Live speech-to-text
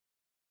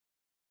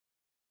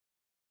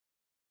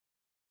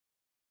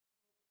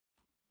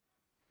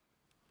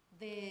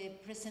The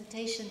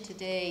presentation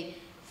today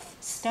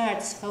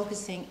starts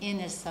focusing in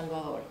El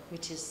Salvador,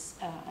 which is,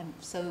 I'm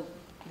so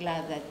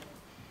glad that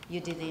you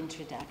did the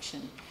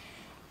introduction.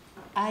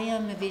 I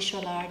am a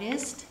visual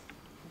artist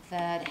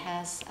that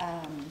has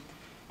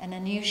an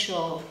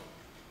unusual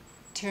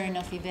turn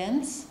of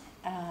events,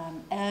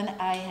 and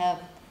I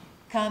have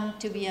come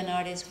to be an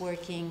artist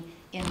working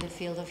in the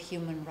field of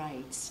human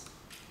rights.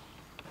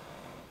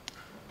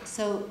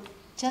 So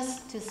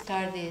just to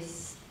start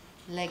this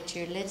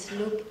lecture, let's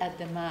look at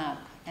the map,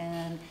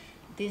 and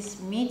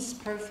this meets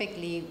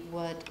perfectly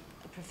what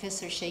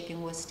Professor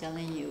Shaken was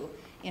telling you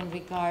in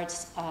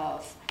regards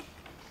of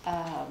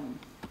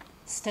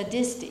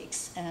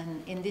statistics,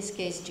 and in this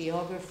case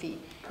geography.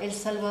 El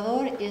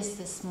Salvador is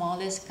the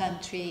smallest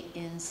country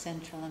in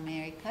Central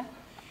America,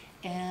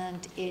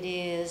 and it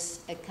is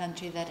a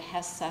country that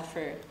has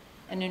suffered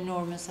an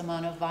enormous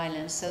amount of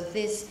violence. So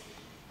this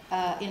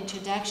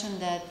introduction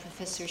that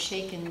Professor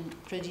Shaken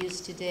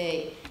produced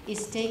today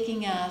is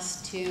taking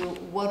us to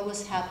what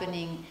was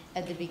happening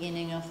at the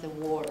beginning of the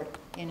war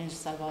in El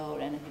Salvador.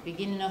 And at the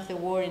beginning of the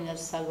war in El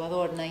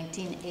Salvador,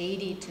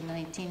 1980 to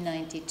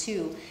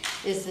 1992,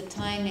 is the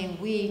time in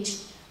which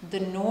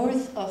the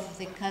north of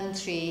the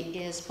country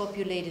is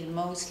populated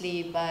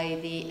mostly by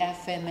the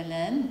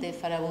FMLN, the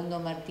Farabundo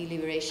Martí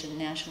Liberation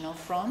National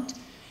Front,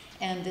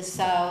 and the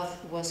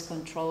south was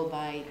controlled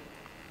by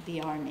the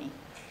army.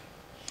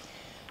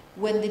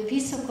 When the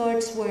peace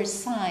accords were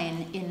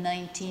signed in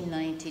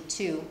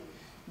 1992,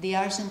 the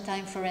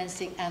Argentine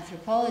forensic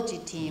anthropology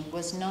team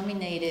was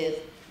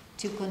nominated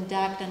to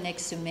conduct an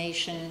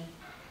exhumation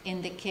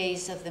in the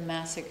case of the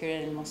massacre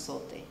at El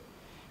Mozote.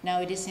 Now,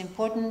 it is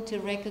important to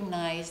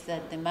recognize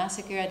that the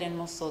massacre at El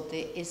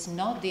Mozote is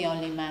not the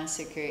only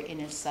massacre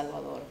in El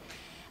Salvador.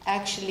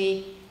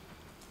 Actually,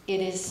 it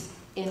is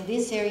in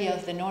this area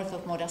of the north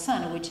of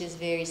Morazan, which is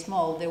very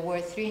small, there were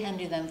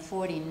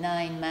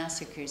 349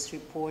 massacres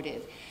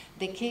reported.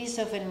 The case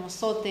of El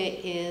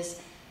Mozote is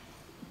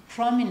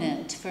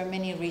prominent for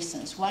many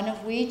reasons, one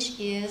of which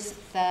is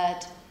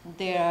that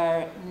there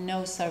are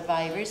no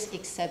survivors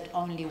except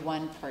only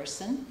one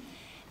person.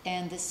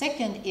 And the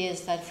second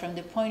is that from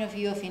the point of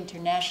view of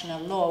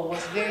international law, it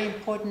was very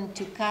important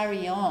to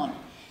carry on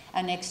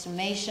an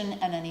exhumation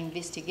and an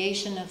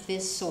investigation of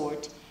this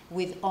sort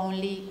with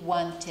only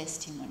one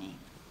testimony.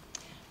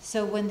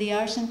 So when the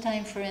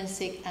Argentine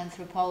forensic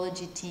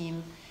anthropology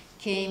team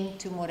came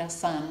to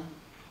Morazan,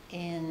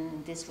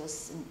 this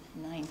was in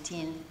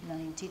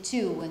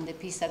 1992, when the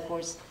peace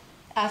accords,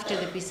 after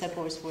the peace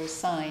accords were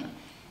signed,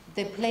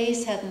 the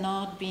place had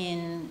not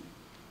been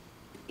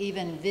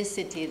even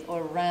visited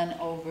or run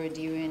over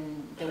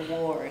during the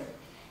war.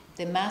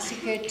 The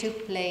massacre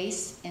took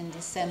place in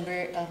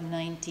December of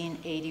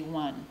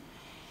 1981.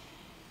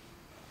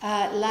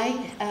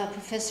 Like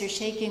Professor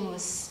Shaken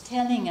was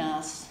telling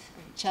us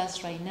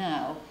just right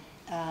now,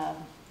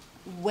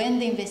 when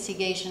the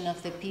investigation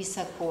of the peace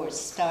accords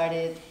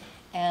started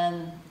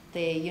and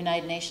the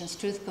United Nations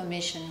Truth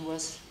Commission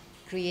was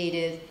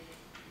created,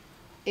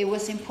 it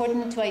was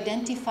important to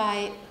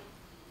identify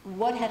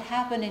what had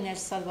happened in El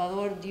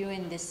Salvador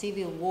during the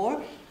civil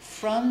war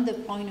from the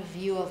point of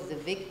view of the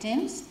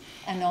victims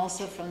and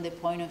also from the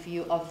point of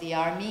view of the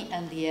army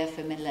and the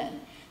FMLN.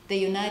 The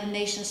United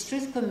Nations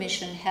Truth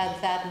Commission had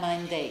that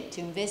mandate to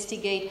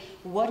investigate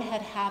what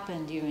had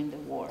happened during the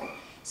war.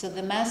 So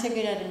the massacre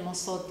at El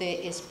Mozote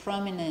is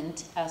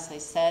prominent, as I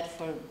said,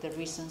 for the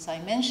reasons I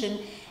mentioned,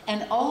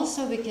 and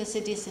also because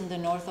it is in the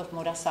north of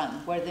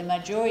Morazan, where the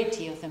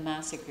majority of the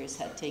massacres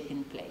had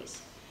taken place.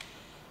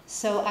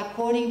 So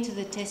according to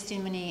the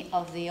testimony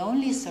of the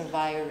only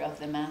survivor of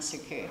the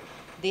massacre,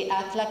 the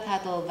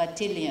Atlacatl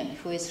battalion,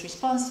 who is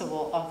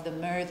responsible of the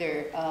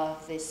murder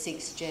of the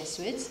 6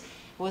 Jesuits,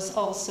 was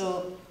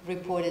also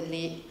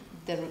reportedly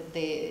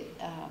the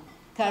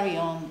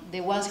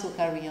ones who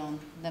carry on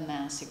the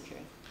massacre.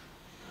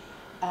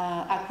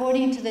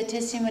 According to the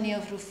testimony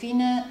of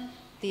Rufina,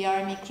 the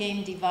army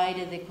came,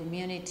 divided the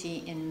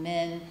community in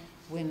men,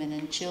 women,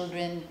 and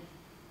children,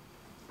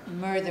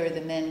 murdered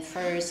the men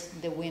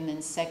first, the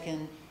women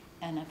second,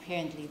 and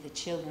apparently the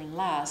children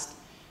last.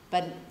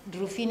 But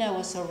Rufina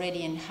was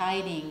already in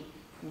hiding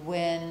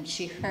when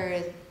she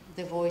heard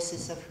the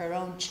voices of her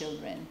own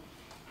children.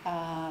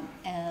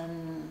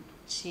 And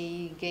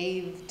she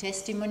gave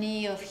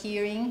testimony of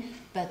hearing,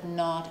 but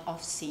not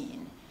of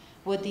seeing.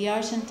 What the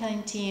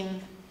Argentine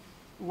team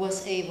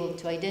was able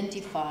to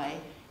identify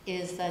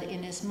is that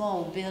in a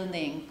small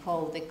building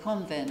called the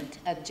convent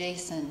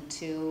adjacent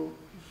to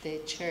the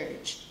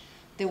church,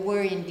 there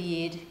were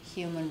indeed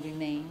human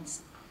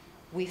remains.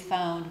 We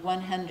found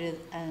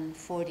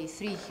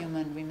 143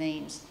 human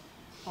remains,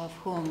 of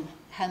whom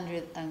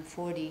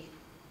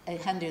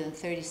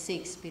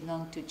 136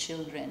 belonged to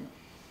children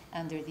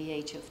under the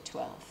age of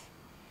 12.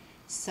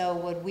 So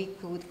what we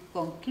could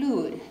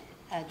conclude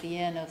at the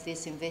end of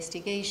this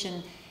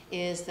investigation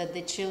is that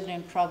the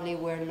children probably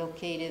were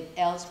located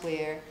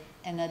elsewhere,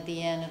 and at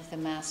the end of the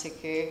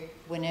massacre,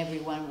 when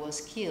everyone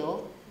was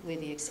killed, with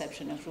the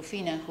exception of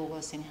Rufina, who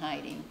was in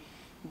hiding,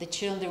 the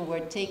children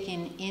were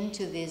taken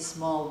into this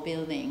small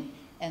building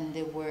and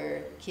they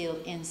were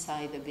killed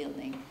inside the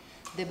building.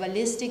 The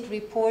ballistic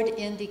report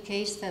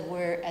indicates that there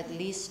were at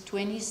least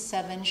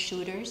 27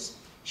 shooters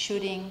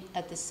shooting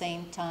at the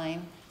same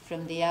time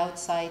from the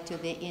outside to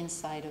the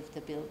inside of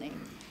the building.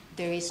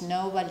 There is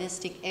no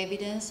ballistic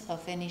evidence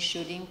of any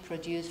shooting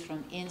produced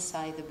from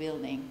inside the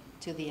building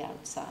to the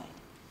outside.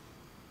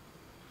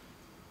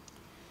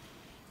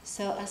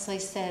 So as I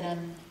said,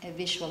 I'm a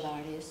visual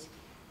artist,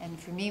 and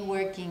for me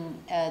working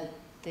at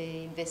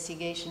the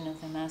investigation of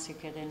the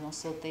massacre at El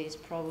Mozote is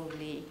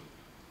probably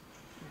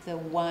the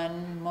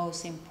one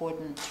most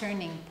important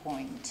turning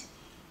point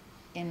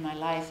in my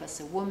life as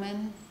a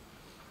woman,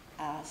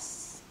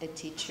 as a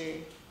teacher,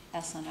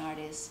 as an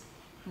artist.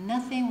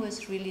 Nothing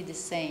was really the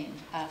same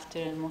after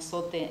El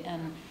Mozote,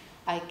 and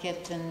I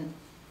kept on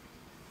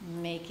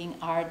making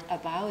art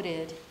about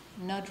it,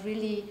 not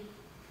really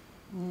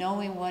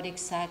knowing what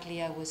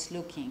exactly I was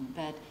looking,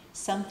 but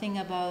something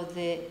about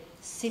the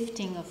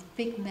sifting of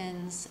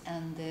pigments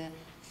and the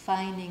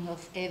finding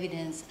of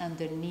evidence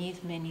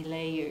underneath many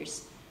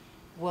layers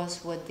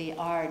was what the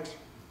art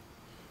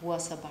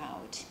was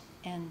about.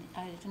 And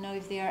I don't know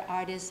if there are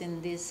artists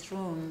in this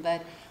room,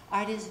 but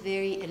art is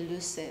very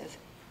elusive.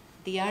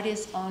 The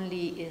artist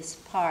only is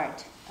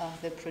part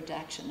of the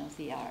production of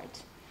the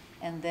art,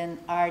 and then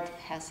art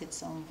has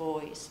its own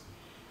voice.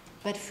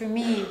 But for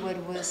me, what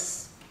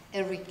was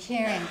a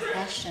recurring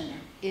question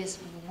is,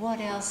 what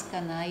else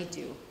can I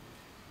do?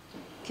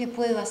 ¿Qué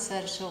puedo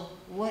hacer yo?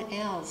 What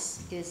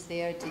else is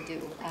there to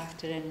do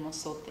after El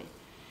Mozote?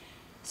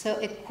 So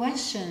a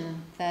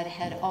question that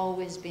had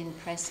always been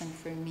present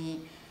for me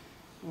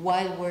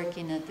while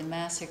working at the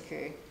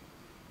massacre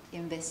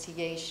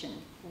investigation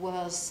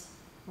was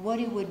what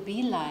it would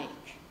be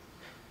like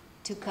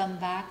to come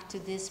back to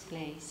this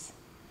place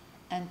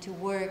and to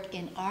work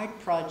in art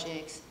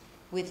projects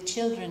with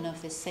children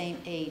of the same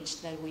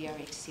age that we are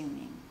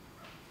exhuming.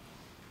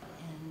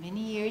 And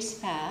many years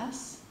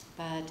passed,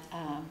 but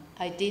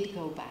I did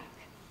go back.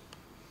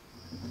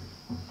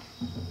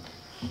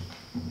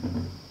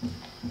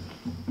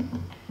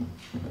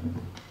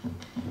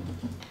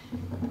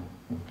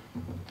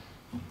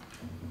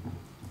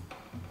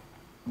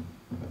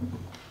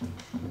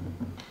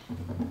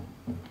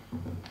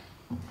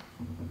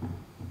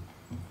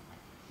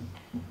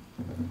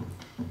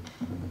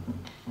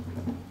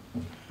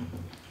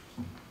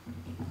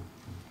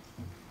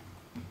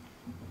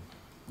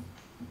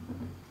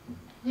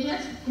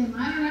 Ellas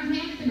quemaron a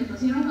gente, le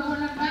pusieron fuego a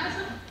la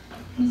casa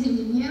y se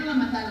vinieron a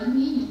matar a los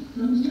niños.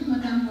 Los niños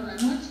mataron por la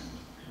noche.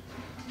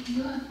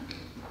 Yo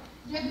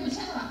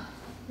escuchaba,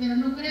 pero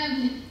no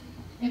crean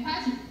que es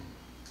fácil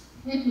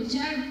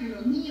escuchar que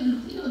los niños,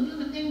 los hijos de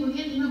Dios estén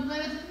muriendo y no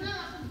pueden hacer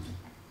nada.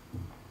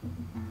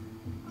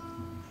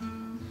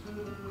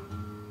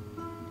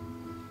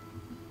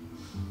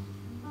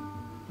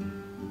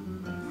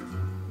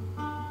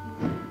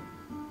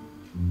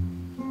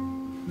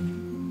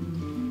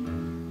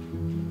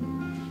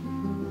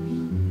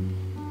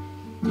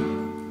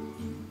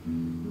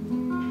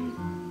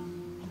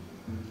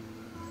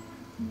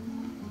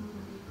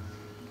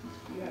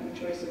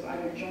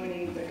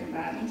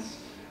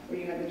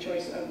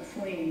 Choice of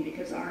fleeing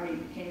because the army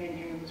came in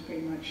here and was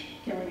pretty much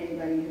killing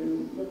anybody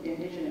who looked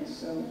indigenous.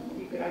 So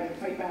you could either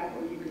fight back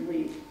or you could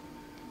leave.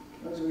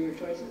 Those were your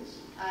choices.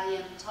 I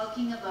am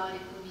talking about a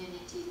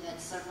community that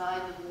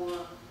survived a war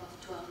of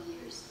 12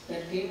 years.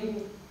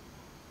 Perquin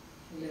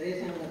le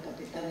dicen la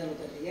capital de los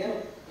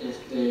guerrilleros.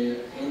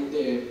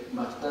 Gente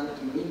bastante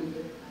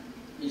humilde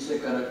y se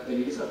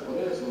caracteriza por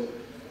eso,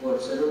 por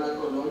ser una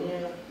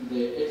colonia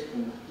de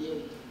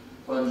excombatientes.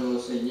 Cuando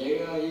se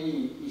llega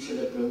ahí y se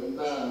le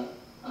pregunta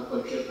a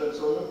cualquier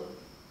persona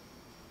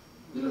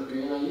de los que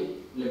viven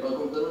allí, les va a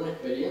contar una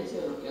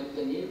experiencia de lo que han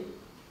tenido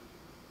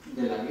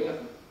de la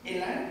guerra.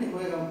 El arte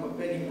juega un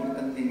papel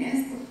importante en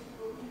esto,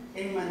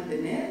 en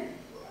mantener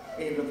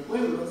en los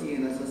pueblos y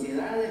en las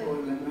sociedades o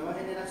en las nuevas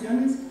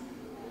generaciones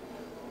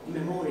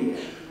memoria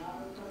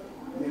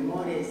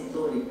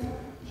histórica.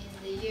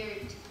 In the year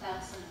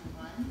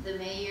 2001, the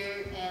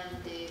mayor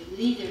and the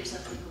leaders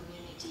of the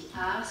community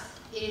asked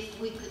if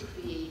we could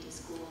create a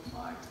school of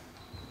art.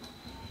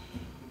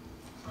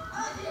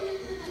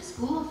 The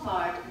School of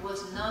Art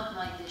was not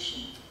my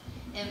vision.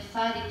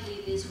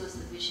 Emphatically, this was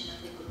the vision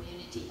of the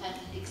community, and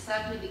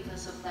exactly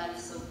because of that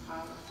is so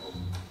powerful.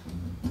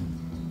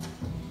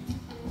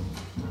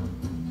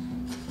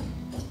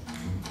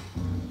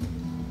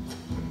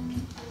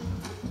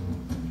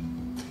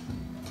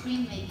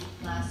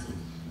 Printmaking classes,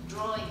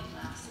 drawing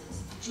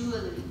classes,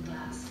 jewelry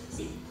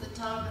classes,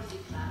 photography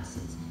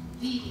classes,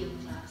 video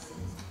classes,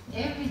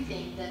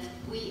 everything that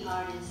we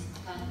artists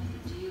can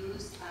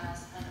produce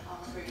as an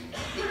offering the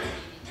community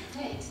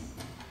takes.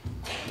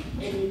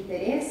 El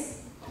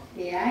interés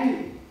que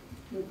hay,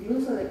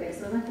 incluso de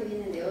personas que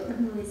vienen de otros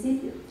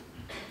municipios,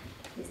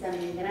 es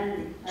también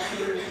grande.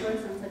 Hacen un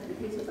esfuerzo, un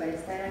sacrificio para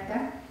estar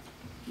acá,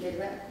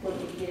 ¿verdad?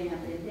 Porque quieren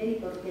aprender y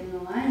porque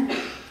no hay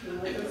en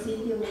otros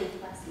sitios un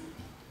espacio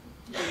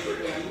donde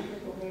podamos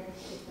recoger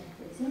estas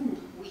expresiones.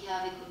 We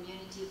have a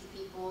community of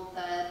people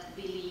that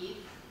believe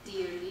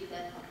dearly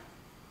that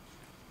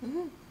El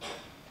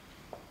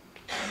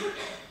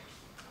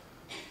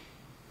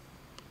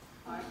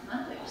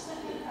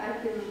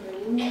arte nos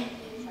reúne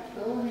a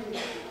todos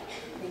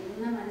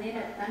en una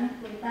manera tan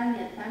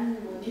espontánea, tan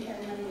bonita,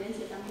 una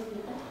vivencia tan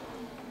bonita,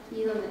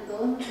 y donde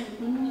todos nos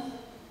sentimos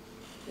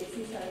que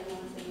sí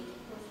sabemos hacer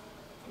muchas cosas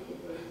y que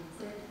podemos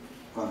hacer.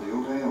 Cuando yo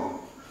veo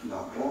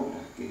las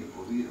obras que he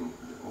podido,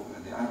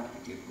 obras de arte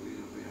que he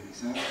podido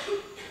realizar,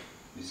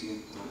 me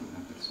siento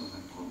una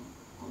persona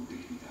con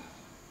dignidad.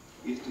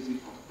 Y esto es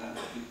importante,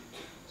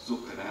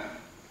 superar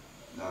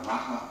la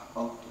baja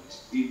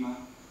autoestima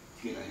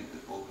que la gente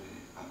pobre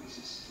a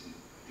veces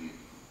tiene.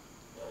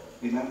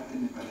 El arte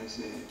me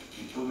parece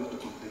en todo este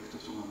contexto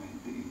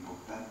sumamente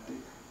importante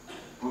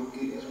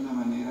porque es una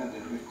manera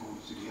de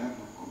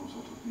reconciliarnos con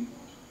nosotros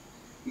mismos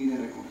y de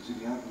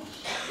reconciliarnos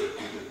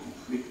del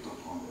conflicto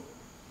con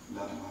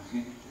la demás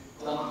gente.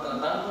 Estamos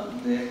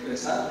tratando de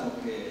expresar lo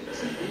que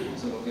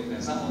sentimos o lo que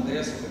pensamos de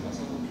eso que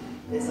pasó.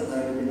 Es a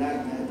través del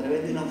arte, es a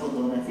través de una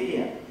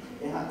fotografía,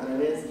 es a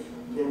través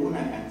de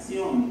una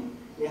canción,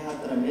 es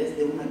a través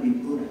de una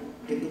pintura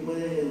que tú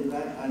puedes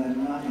educar a la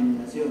nueva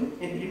generación.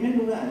 En primer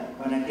lugar,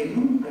 para que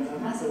nunca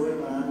jamás se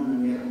vuelva a dar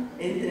una guerra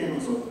entre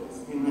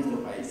nosotros en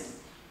nuestro país.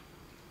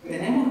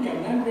 Tenemos que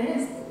hablar de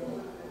esto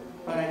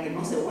para que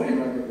no se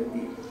vuelva a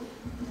repetir.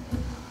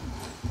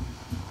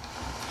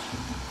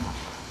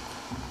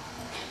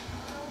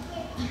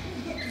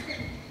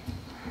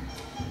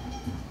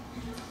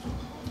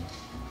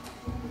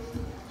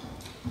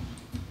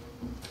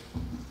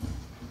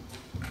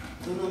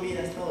 Tú no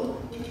miras todo.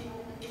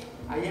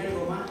 Hay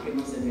algo más que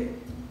no se ve.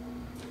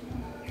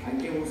 Hay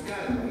que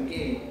buscarlo,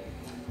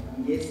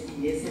 y ese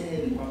es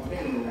el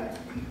papel del arte.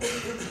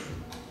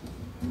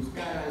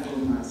 Buscar algo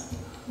más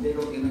de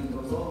lo que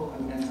nuestros ojos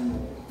alcanzan a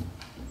ver.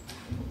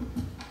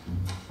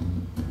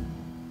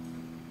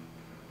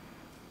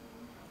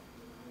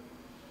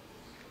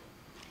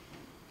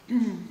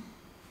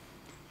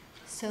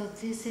 So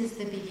this is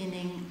the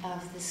beginning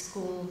of the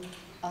School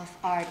of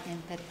Art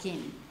in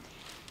Perquin.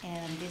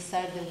 And these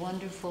are the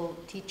wonderful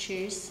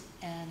teachers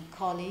and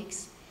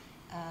colleagues.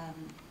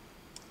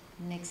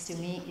 Next to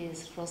me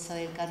is Rosa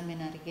del Carmen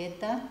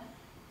Argueta,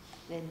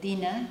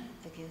 Dina,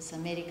 que es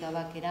América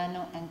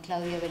Vaquerano, and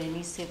Claudia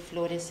Berenice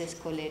Flores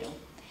Escolero.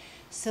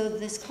 So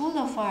the School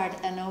of Art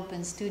and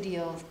Open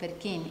Studio of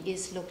Perquin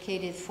is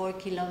located 4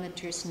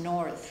 kilometers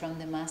north from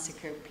the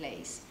massacre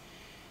place.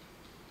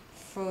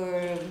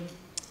 For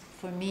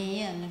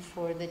me and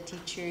for the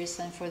teachers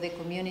and for the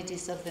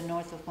communities of the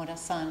north of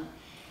Morazán,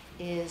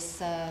 is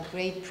a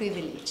great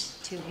privilege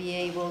to be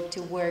able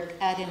to work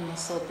at El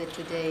Mozote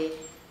today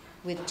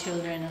with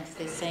children of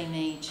the same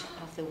age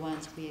of the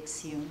ones we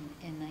exhumed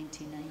in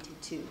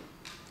 1992.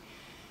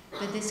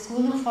 But the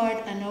School of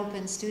Art and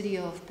Open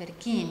Studio of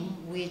Perquin,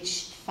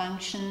 which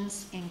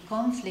functions in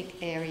conflict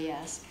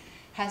areas,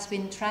 has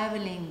been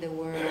traveling the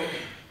world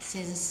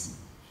since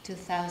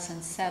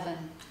 2007.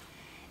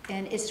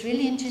 And it's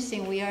really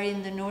interesting. We are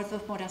in the north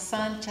of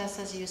Morazán, just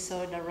as you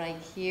saw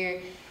right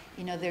here.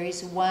 You know, there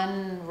is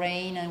one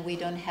rain and we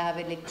don't have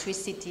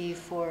electricity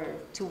for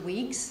 2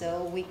 weeks,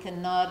 so we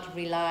cannot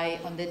rely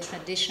on the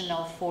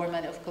traditional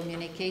format of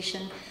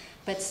communication.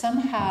 But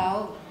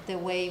somehow the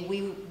way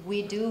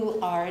we do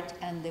art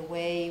and the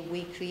way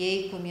we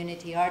create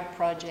community art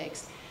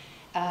projects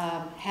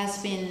has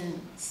been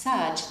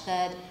such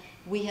that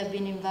we have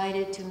been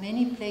invited to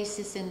many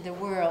places in the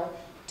world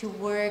to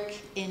work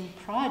in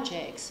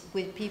projects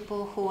with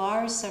people who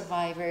are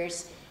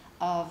survivors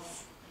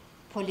of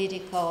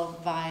political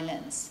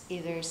violence,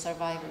 either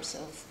survivors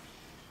of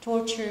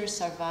torture,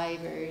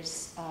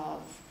 survivors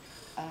of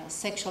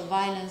sexual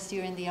violence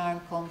during the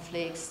armed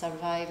conflicts,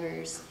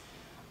 survivors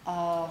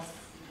of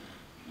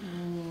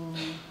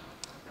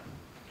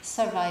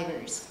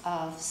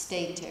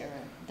state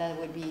terror. That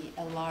would be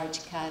a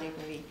large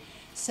category.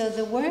 So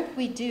the work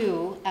we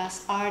do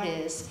as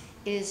artists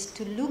is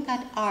to look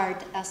at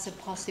art as a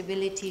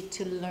possibility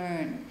to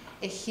learn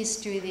a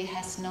history that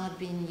has not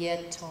been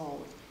yet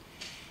told.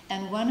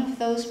 And one of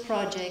those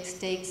projects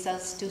takes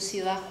us to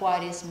Ciudad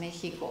Juárez,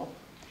 Mexico,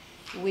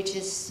 which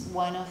is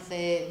one of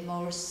the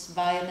most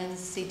violent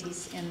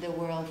cities in the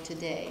world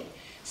today.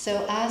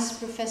 So as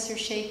Professor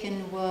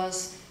Shaken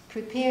was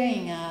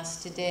preparing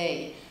us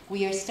today,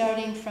 we are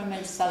starting from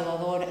El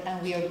Salvador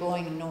and we are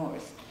going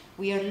north.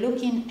 We are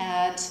looking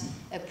at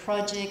a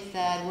project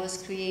that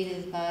was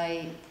created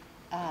by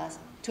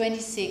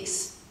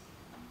 26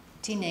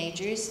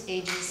 teenagers,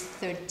 ages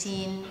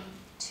 13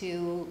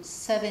 to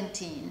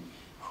 17,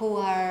 who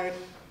are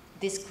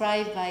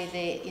described by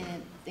the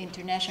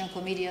International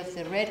Committee of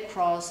the Red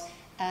Cross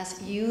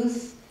as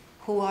youth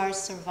who are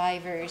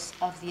survivors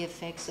of the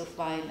effects of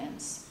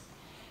violence.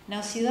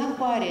 Now, Ciudad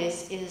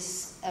Juárez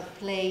is a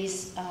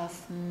place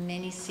of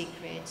many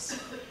secrets.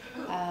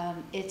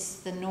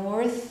 It's the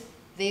north,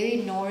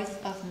 very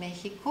north of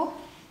Mexico.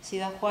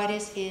 Ciudad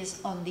Juárez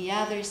is on the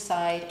other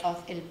side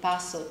of El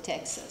Paso,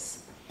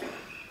 Texas.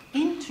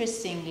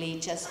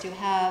 Interestingly, just to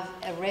have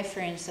a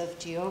reference of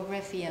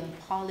geography and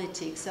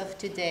politics of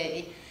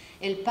today,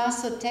 El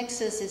Paso,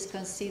 Texas is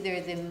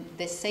considered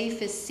the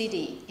safest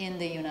city in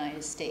the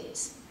United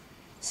States.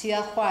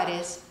 Ciudad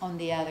Juarez, on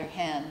the other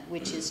hand,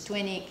 which is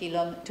 20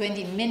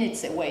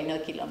 minutes away,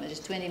 not kilometers,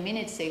 20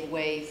 minutes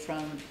away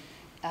from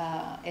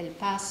El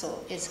Paso,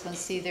 is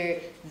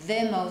considered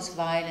the most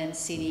violent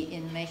city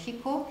in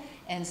Mexico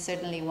and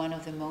certainly one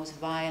of the most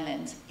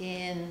violent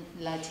in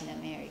Latin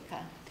America.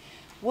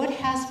 What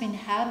has been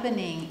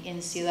happening in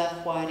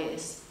Ciudad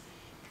Juarez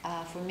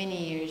for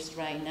many years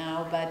right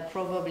now, but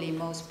probably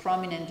most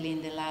prominently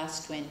in the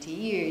last 20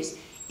 years,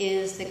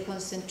 is the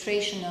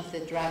concentration of the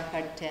drug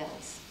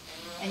cartels.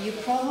 And you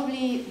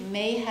probably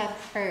may have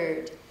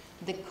heard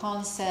the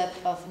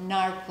concept of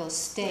narco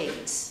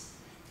states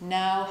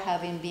now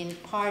having been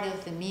part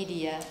of the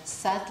media,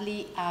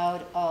 sadly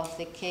out of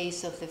the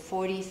case of the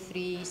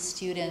 43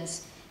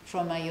 students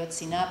from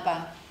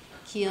Ayotzinapa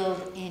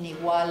killed in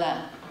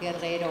Iguala,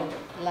 Guerrero,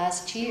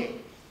 last year,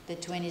 the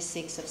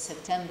 26th of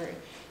September.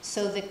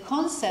 So the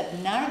concept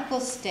narco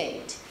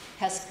state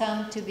has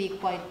come to be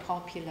quite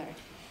popular.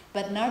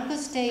 But narco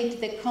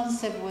state, the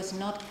concept was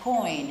not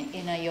coined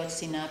in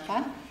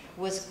Ayotzinapa,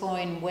 was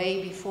coined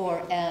way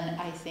before, and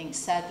I think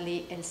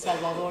sadly El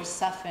Salvador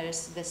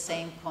suffers the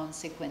same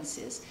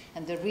consequences.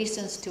 And the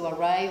reasons to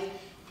arrive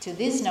to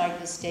this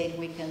narco state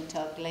we can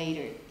talk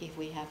later if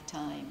we have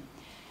time.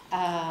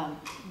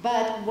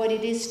 But what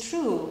it is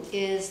true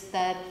is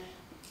that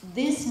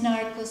this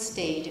narco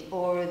state,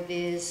 or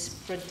this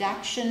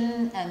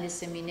production and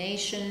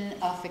dissemination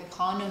of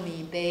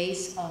economy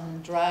based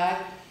on drug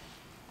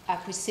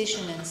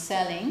acquisition and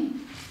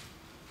selling,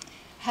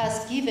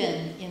 has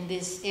given in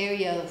this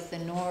area of the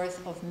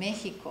north of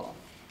Mexico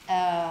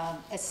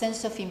a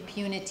sense of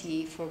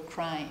impunity for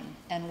crime.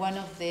 And one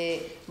of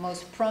the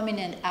most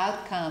prominent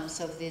outcomes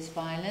of this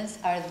violence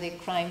are the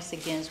crimes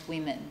against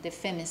women, the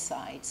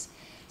femicides.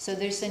 So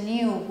there's a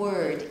new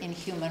word in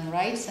human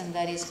rights, and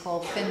that is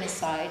called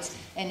femicides,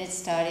 and it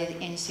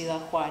started in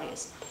Ciudad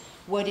Juarez.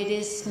 What it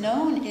is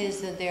known is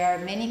that there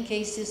are many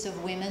cases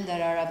of women that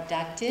are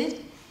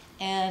abducted,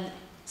 and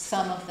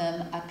some of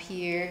them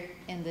appear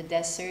in the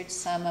desert,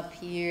 some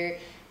appear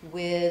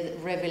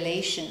with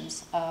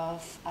revelations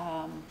of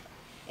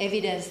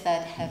evidence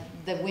that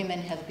the women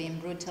have been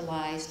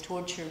brutalized,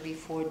 tortured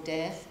before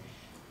death.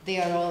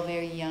 They are all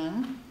very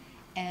young,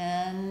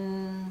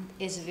 and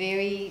it's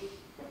very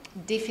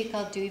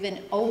difficult to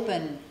even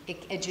open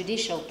a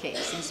judicial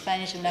case. In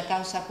Spanish, una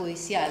causa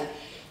judicial.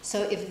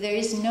 So if there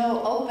is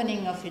no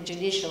opening of a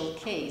judicial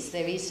case,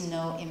 there is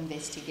no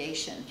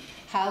investigation.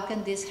 How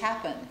can this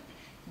happen?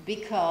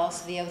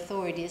 Because the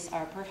authorities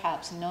are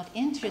perhaps not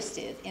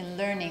interested in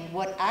learning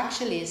what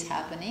actually is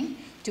happening,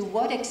 to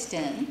what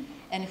extent,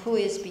 and who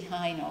is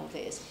behind all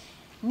this.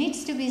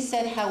 Needs to be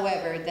said,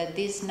 however, that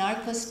this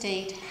narco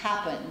state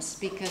happens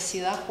because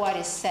Ciudad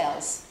Juarez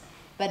sells,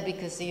 but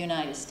because the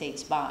United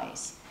States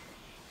buys.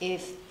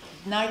 If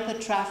narco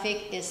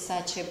traffic is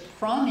such a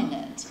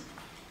prominent,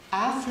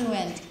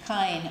 affluent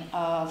kind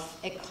of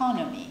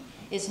economy,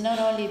 it's not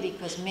only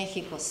because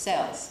Mexico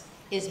sells,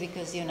 it's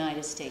because the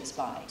United States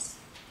buys.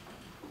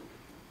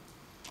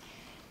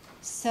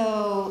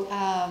 So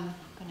I'm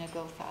going to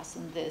go fast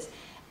on this.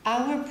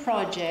 Our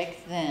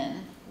project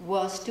then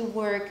was to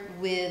work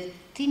with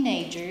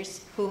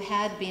teenagers who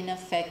had been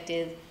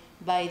affected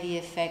by the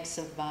effects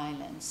of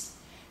violence.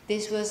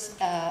 This was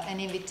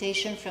an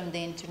invitation from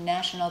the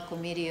International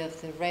Committee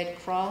of the Red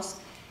Cross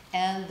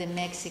and the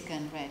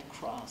Mexican Red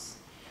Cross.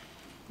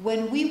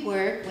 When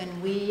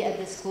we at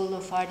the School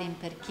of Art in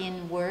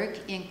Perquin work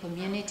in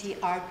community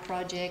art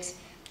projects,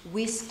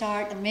 we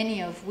start,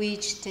 many of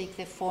which take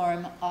the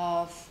form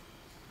of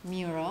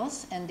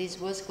murals, and this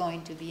was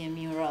going to be a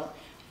mural.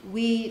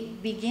 We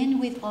begin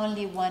with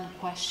only one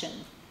question.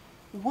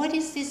 What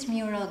is this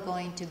mural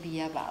going to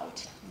be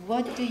about?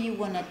 What do you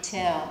want to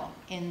tell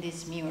in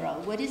this mural?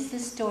 What is the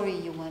story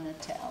you want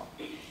to tell?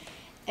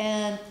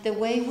 And the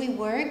way we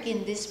work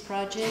in this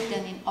project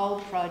and in all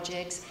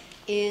projects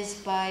is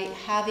by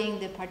having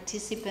the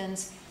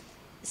participants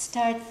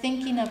start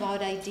thinking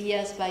about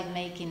ideas by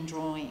making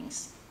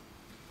drawings.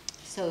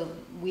 So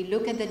we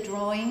look at the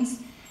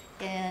drawings,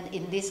 and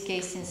in this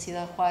case in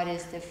Ciudad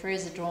Juarez, the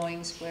first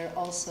drawings were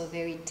also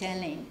very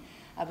telling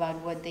about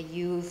what the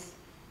youth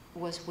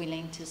was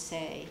willing to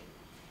say.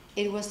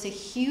 It was a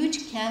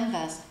huge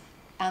canvas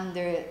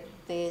under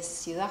the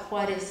Ciudad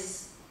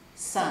Juarez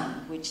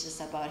sun, which is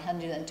about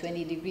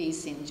 120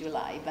 degrees in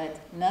July, but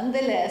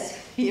nonetheless,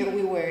 here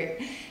we were,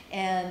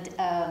 and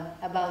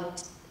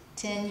about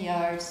 10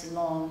 yards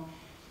long.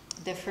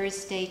 The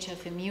first stage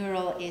of a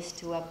mural is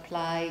to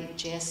apply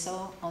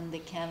gesso on the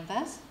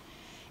canvas.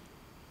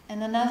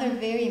 And another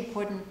very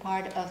important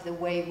part of the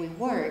way we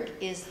work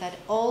is that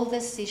all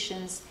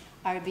decisions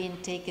are being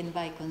taken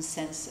by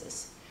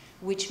consensus,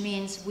 which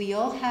means we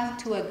all have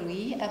to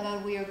agree about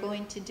what we are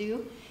going to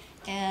do,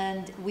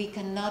 and we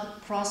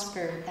cannot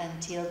prosper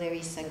until there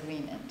is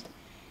agreement.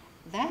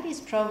 That is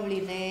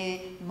probably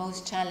the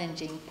most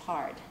challenging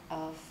part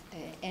of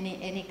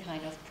any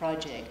kind of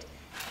project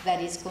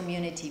that is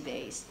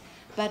community-based.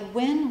 But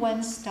when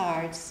one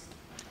starts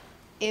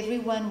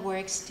everyone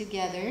works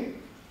together,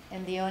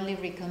 and the only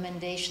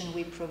recommendation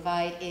we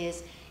provide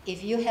is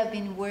if you have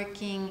been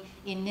working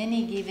in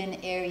any given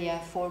area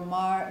for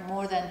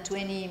more than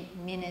 20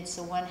 minutes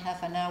or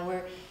 1/2 an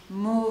hour,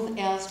 move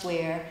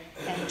elsewhere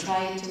and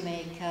try to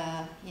make,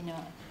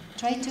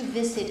 try to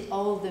visit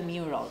all the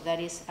mural. That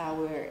is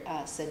our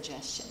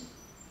suggestion.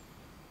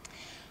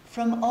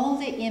 From all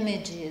the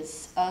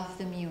images of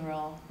the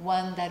mural,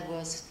 one that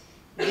was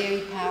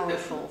very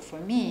powerful for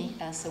me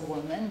as a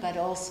woman, but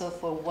also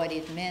for what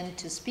it meant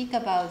to speak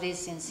about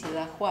this in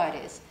Ciudad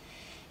Juárez,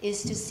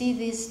 is to see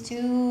these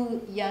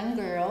two young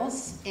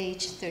girls,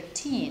 age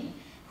 13,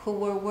 who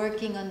were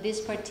working on this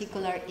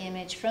particular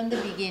image from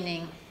the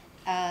beginning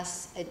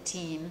as a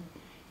team.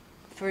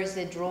 First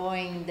the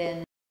drawing,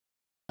 then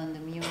on the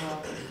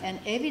mural. And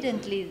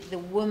evidently the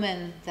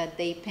woman that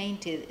they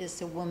painted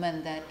is a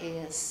woman that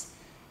is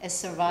a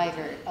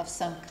survivor of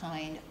some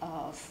kind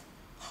of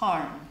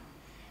harm.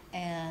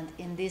 And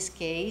in this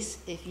case,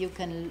 if you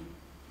can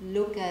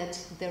look at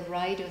the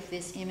right of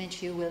this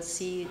image, you will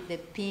see the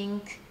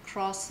pink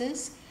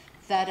crosses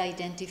that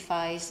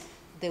identifies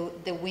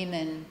the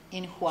women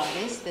in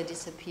Juárez, the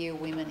disappeared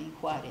women in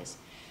Juárez.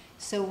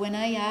 So when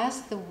I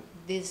asked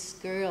these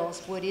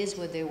girls what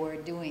they were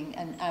doing,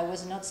 and I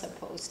was not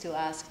supposed to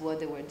ask what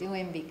they were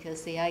doing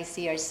because the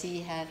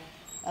ICRC had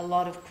a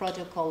lot of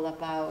protocol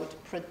about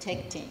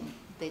protecting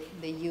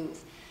the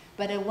youth.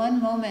 But at one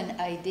moment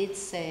I did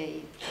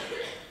say,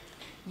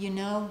 you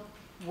know,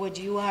 what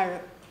you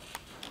are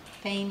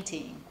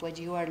painting,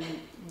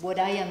 what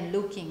I am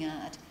looking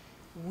at,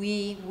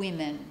 we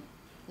women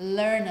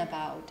learn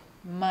about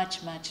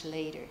much, much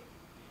later.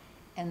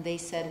 And they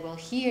said, well,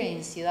 here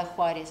in Ciudad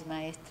Juárez,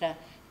 maestra,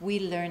 we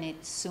learn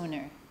it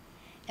sooner.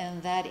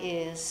 And that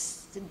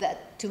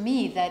to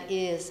me, that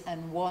is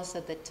and was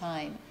at the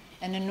time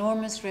an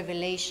enormous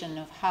revelation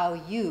of how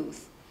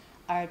youth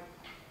are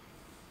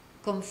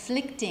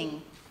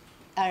conflicted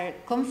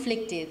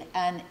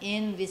and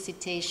in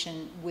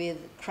visitation with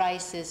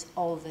crisis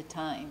all the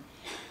time.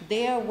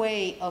 Their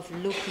way of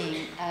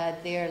looking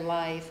at their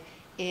life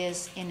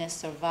is in a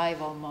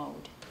survival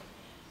mode.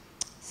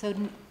 So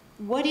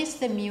what is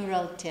the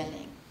mural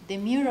telling? The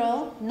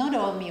mural, not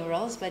all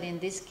murals, but in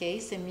this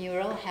case, the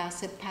mural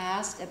has a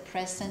past, a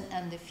present,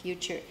 and the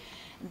future.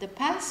 The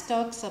past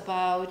talks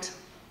about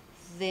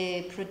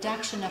the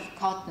production of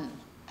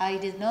cotton. I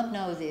did not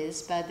know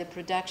this, but the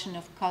production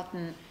of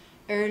cotton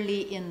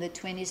early in the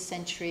 20th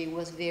century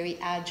was very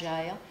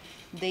agile.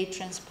 Ciudad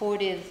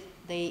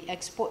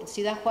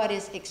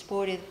Juárez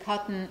exported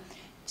cotton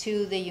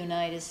to the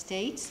United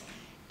States,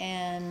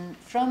 and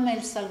from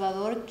El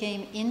Salvador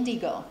came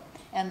indigo,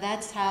 and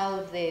that's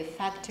how the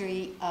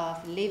factory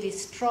of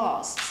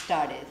Levi-Strauss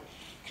started,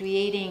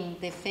 creating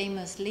the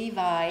famous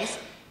Levi's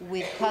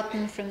with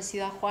cotton from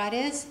Ciudad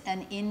Juárez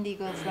and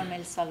indigo from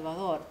El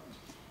Salvador.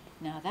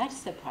 Now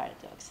that's the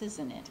paradox,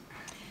 isn't it?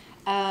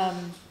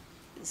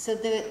 So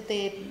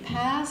the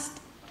past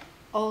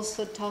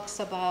also talks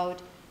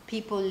about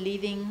people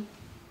leaving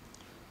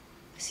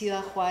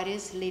Ciudad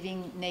Juárez,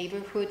 leaving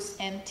neighborhoods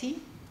empty.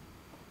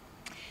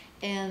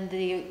 And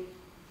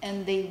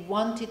they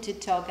wanted to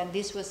talk, and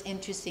this was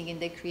interesting in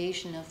the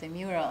creation of the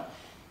mural.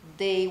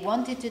 They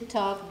wanted to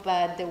talk,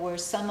 but there were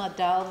some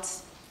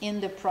adults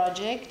in the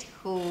project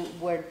who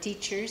were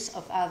teachers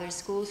of other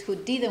schools who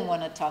didn't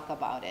want to talk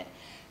about it.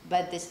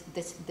 But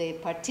the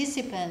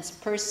participants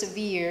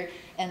persevered,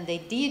 and they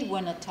did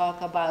want to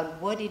talk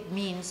about what it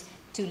means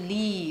to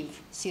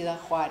leave Ciudad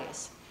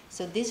Juárez.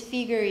 So this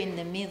figure in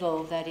the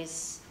middle that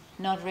is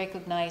not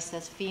recognized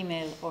as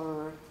female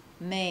or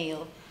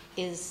male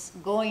is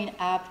going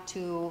up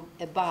to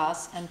a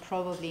bus and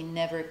probably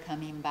never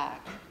coming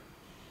back.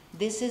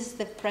 This is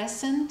the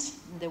present,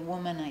 the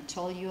woman I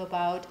told you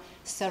about,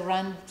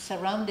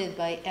 surrounded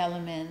by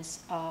elements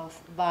of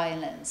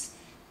violence,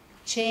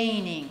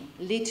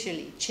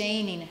 literally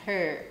chaining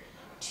her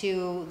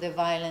to the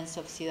violence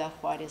of Ciudad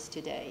Juárez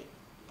today.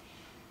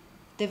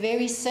 The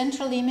very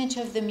central image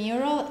of the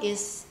mural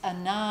is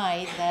an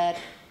eye that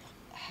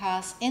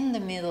has in the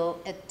middle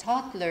a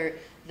toddler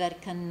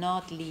that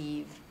cannot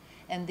leave.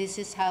 And this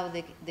is how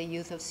the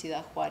youth of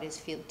Ciudad Juárez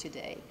feel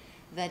today,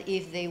 that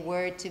if they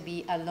were to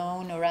be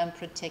alone or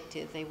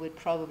unprotected, they would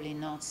probably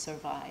not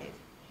survive.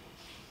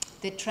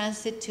 The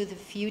transit to the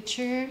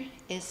future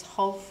is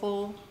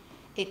hopeful.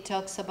 It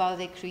talks about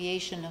the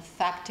creation of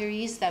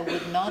factories that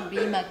would not be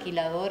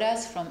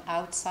maquiladoras from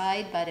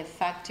outside, but a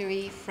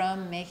factory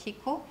from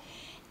Mexico.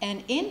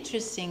 And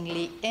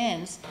interestingly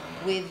ends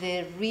with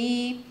the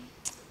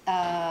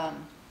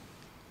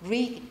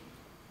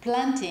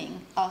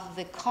replanting of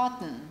the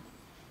cotton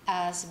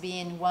as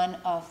being one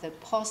of the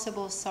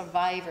possible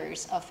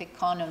survivors of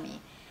economy.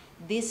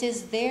 This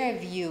is their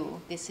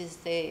view, this is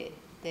the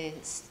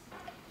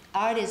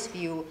artist's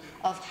view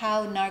of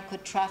how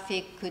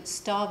narco-traffic could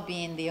stop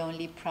being the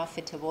only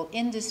profitable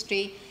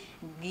industry,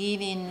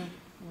 giving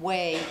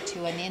way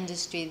to an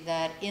industry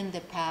that in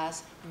the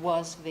past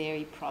was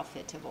very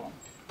profitable.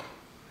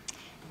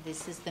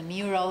 This is the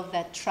mural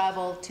that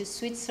traveled to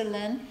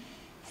Switzerland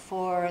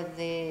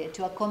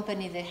to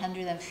accompany the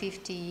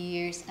 150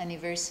 years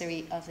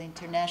anniversary of the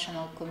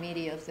International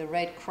Committee of the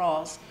Red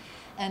Cross.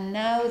 And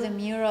now the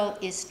mural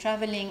is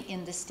traveling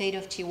in the state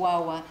of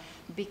Chihuahua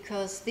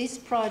because this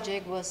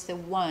project was the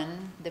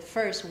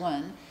first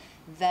one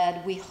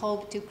that we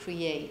hope to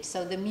create.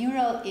 So the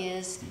mural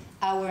is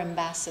our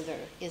ambassador,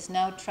 is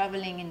now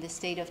traveling in the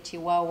state of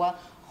Chihuahua,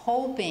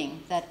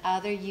 hoping that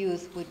other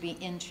youth would be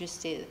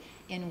interested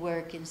in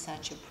work in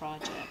such a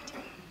project.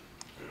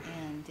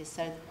 And these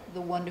are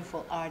the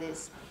wonderful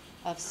artists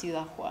of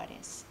Ciudad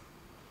Juárez.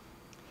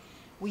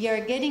 We are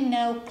getting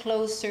now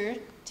closer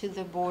to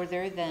the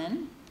border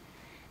then,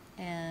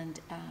 and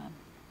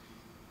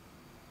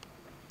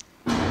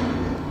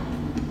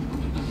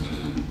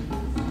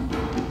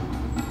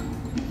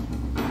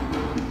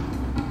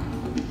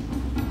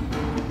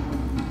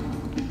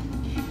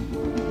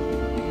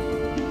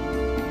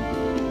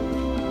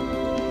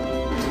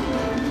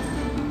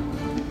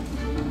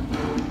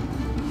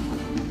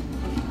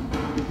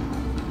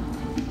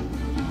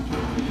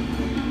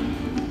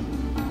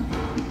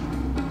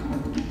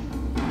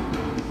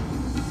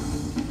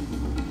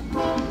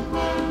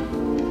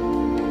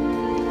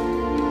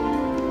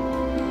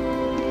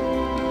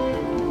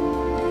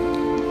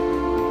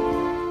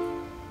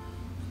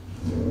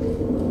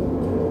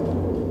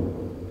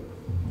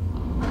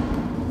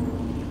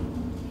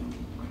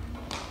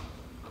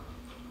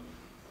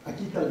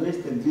tal vez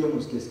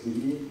tendríamos que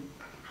escribir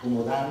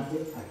como Dante,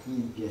 aquí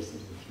empieza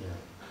el infierno.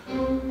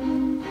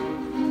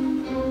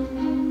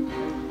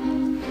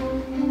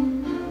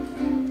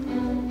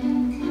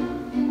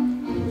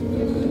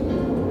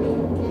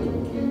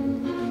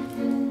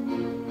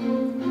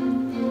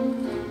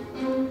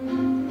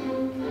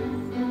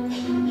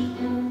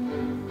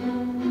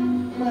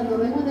 Cuando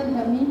vengo del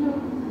camino,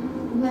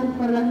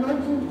 por las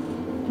noches,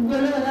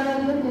 yo le daba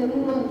a Dios y le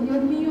digo,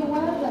 Dios mío,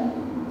 guarda.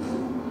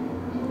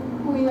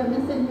 Cuídame,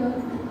 Señor,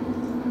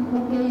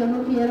 porque yo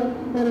no quiero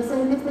perecer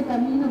en este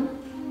camino.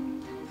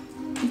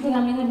 Este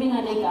camino es bien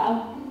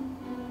alejado.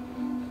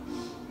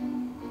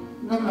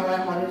 No me voy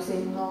a morir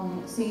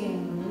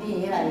sin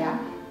ni ir allá.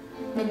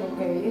 Tengo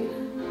que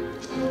ir.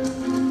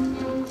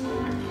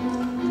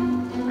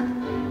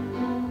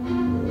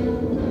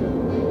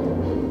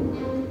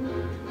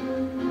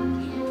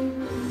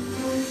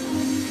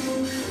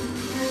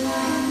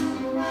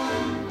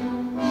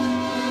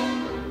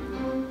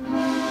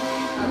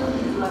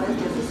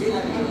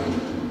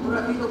 Un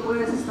ratito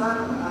puedes estar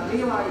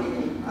arriba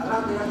y al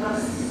rato ya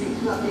estás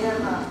sin la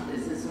tierra.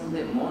 Ese es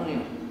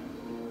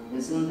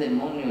un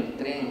demonio el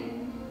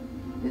tren,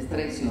 es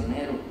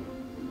traicionero.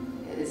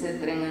 Ese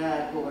tren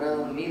ha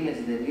cobrado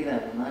miles de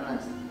vidas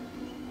humanas,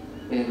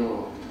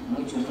 pero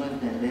muchos no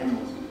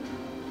entendemos.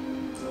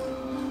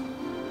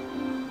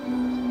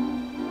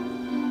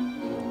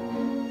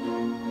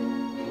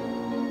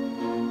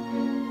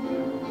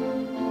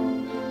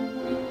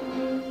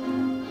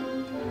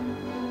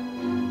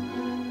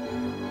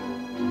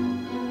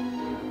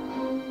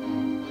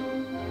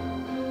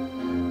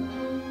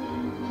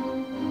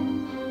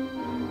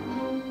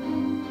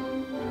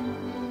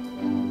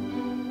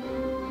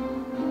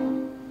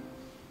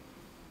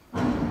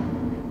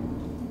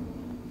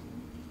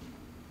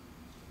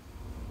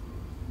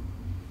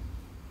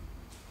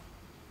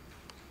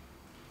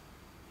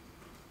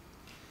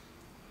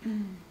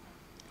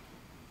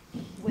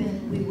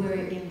 When we were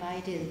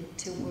invited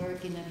to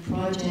work in a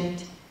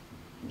project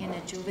in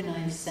a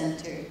juvenile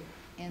center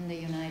in the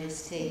United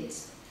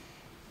States,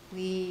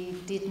 we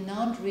did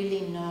not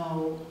really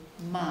know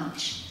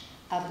much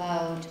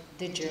about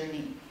the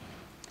journey.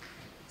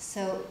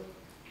 So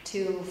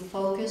to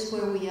focus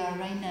where we are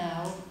right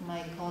now,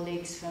 my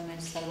colleagues from El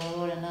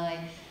Salvador and I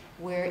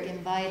were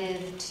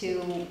invited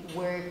to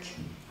work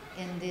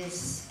in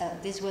this.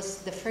 This was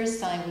the first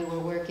time we were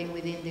working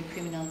within the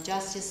criminal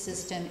justice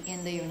system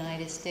in the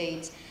United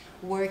States,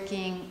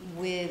 working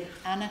with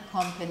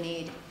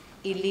unaccompanied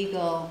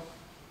illegal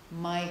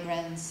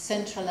migrants,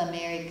 Central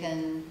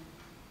American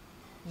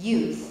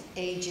youth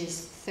ages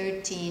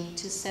 13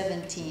 to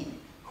 17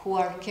 who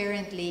are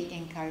currently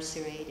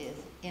incarcerated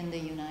in the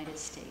United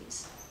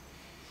States.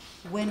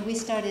 When we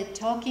started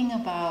talking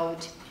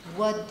about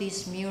what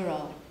this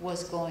mural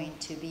was going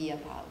to be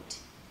about,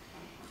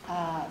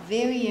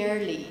 very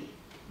early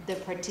the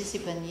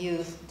participant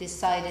youth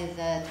decided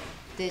that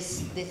the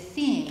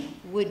theme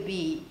would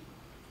be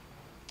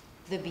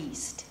the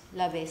beast,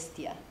 la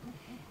bestia.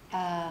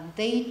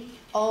 They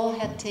all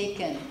had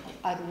taken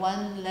at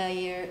one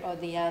layer or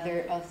the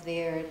other of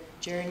their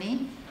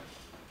journey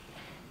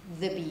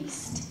the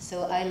beast.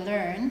 So I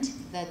learned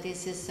that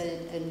this is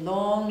a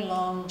long,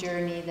 long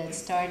journey that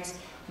starts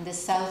in the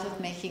south of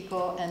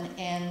Mexico and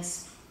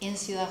ends in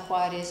Ciudad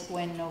Juárez or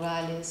in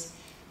Nogales.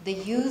 The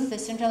youth, the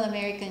Central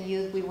American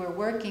youth we were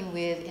working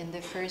with in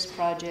the first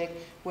project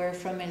were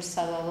from El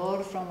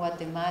Salvador, from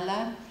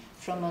Guatemala,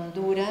 from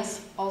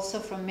Honduras, also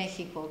from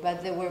Mexico,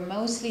 but they were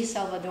mostly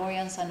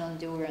Salvadorians and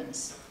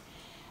Hondurans.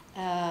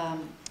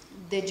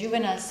 The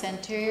juvenile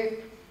center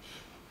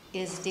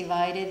is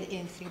divided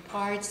in 3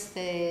 parts.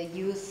 The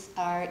youth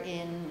are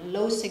in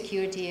low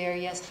security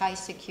areas, high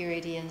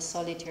security, and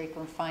solitary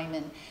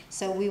confinement.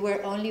 So we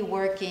were only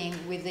working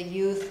with the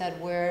youth that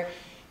were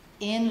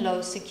in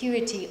low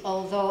security,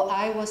 although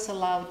I was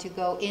allowed to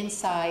go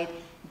inside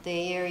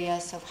the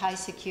areas of high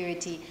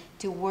security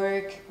to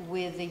work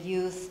with the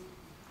youth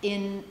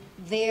in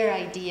their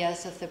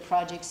ideas of the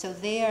project. So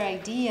their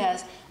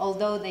ideas,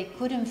 although they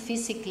couldn't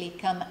physically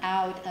come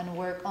out and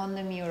work on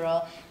the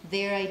mural,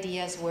 their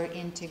ideas were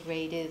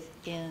integrated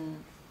in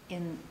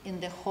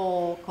the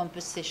whole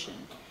composition.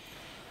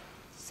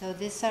 So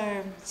these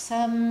are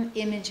some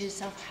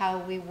images of how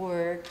we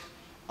work.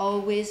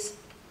 Always,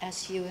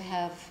 as you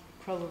have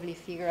probably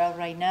figured out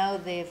right now,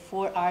 the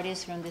 4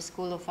 artists from the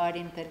School of Art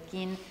in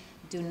Perquin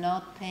do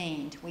not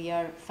paint. We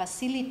are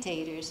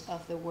facilitators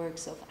of the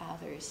works of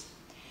others.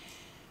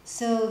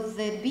 So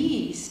the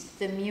beast,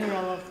 the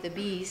mural of the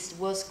beast,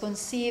 was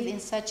conceived in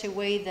such a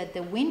way that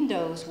the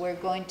windows were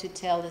going to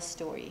tell the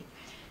story.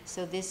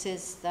 So this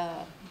is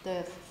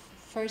the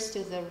first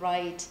to the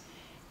right,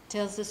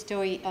 tells the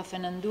story of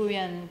an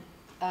Honduran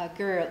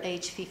girl,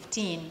 age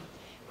 15,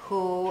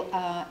 who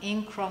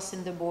in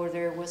crossing the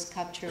border was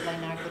captured by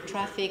narco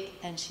traffic,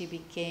 and she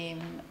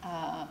became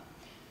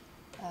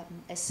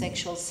a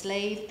sexual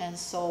slave and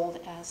sold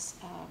as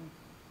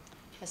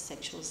a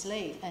sexual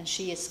slave, and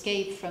she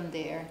escaped from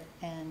there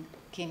and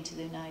came to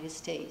the United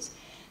States.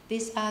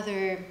 This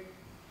other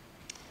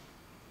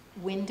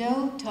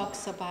window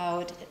talks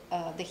about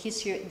the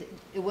history.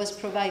 It was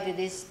provided,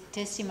 this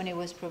testimony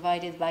was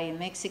provided by a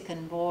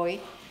Mexican boy,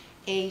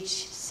 age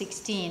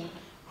 16,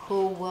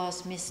 who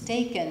was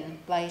mistaken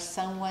by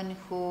someone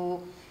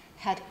who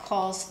had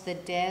caused the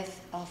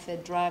death of a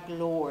drug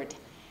lord.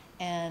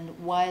 And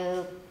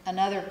while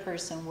another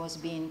person was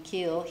being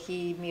killed,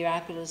 he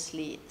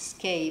miraculously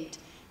escaped,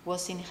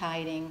 was in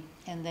hiding,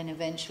 and then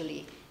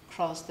eventually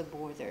crossed the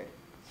border.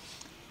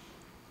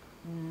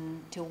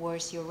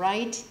 Towards your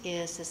right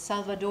is a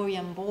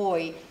Salvadorian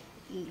boy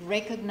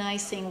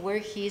recognizing where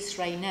he is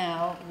right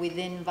now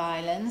within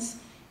violence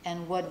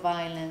and what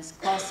violence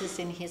causes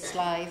in his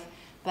life,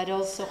 but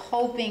also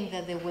hoping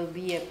that there will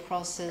be a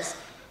process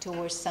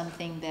towards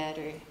something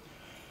better.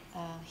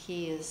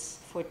 He is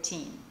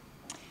 14.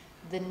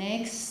 The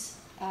next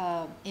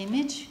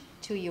image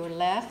to your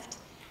left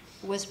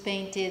was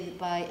painted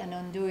by an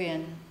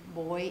Honduran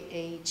boy,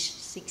 age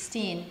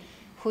 16,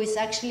 who is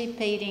actually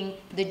painting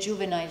the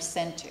juvenile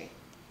center.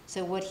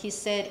 So what he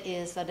said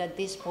is that at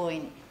this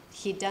point,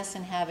 he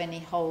doesn't have any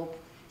hope.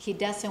 He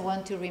doesn't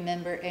want to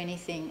remember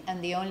anything,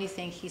 and the only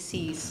thing he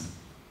sees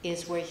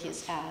is where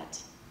he's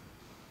at.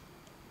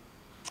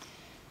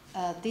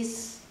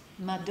 This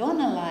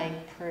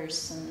Madonna-like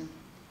person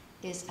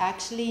is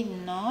actually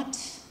not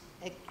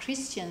a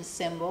Christian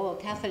symbol,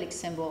 a Catholic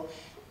symbol.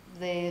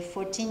 The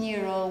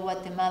 14-year-old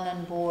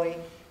Guatemalan boy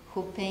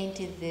who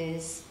painted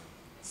this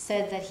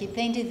said that he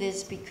painted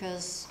this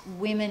because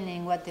women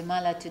in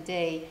Guatemala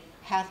today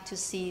have to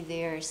see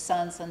their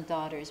sons and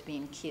daughters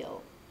being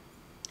killed.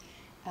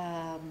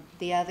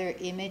 The other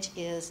image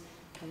is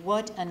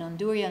what an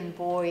Honduran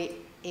boy,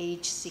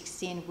 age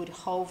 16, would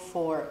hope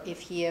for if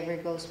he ever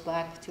goes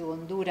back to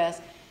Honduras,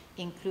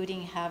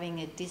 including having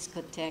a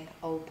discotheque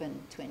open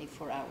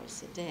 24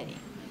 hours a day.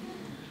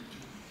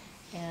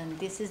 And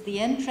this is the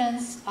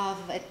entrance of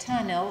a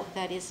tunnel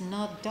that is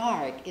not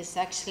dark, it's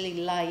actually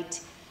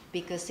light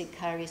because it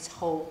carries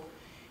hope.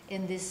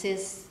 And this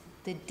is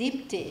the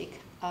diptych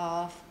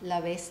of La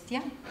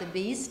Bestia, the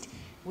beast,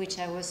 which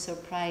I was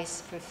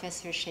surprised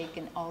Professor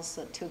Shaken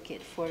also took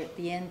it for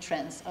the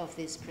entrance of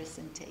this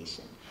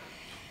presentation.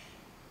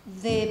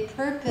 The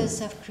purpose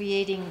of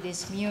creating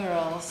these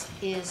murals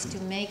is to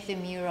make the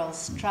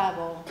murals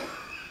travel,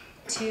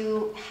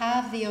 to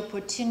have the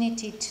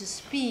opportunity to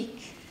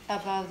speak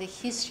about the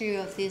history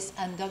of these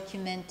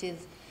undocumented,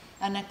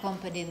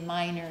 unaccompanied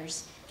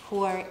minors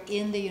who are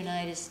in the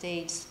United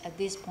States at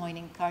this point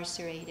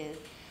incarcerated,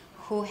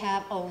 who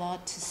have a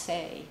lot to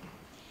say.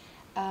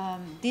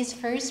 This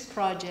first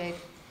project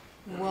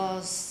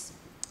was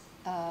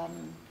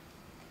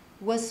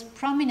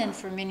prominent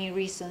for many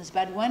reasons,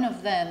 but one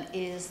of them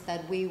is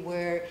that we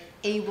were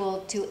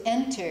able to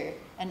enter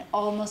an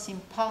almost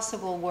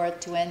impossible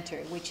world to enter,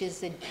 which is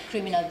the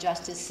criminal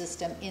justice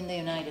system in the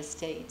United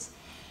States.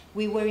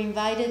 We were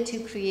invited to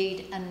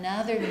create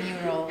another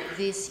mural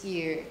this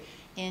year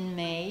in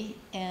May,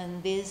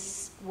 and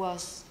this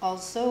was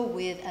also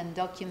with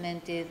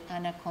undocumented,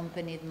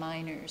 unaccompanied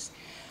minors.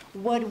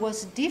 What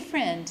was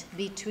different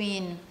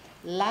between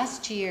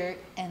last year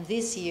and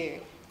this year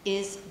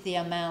is the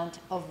amount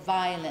of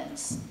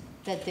violence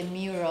that the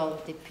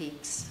mural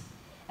depicts.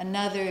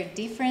 Another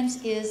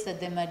difference is that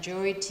the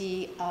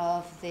majority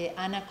of the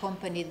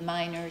unaccompanied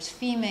minors,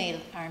 female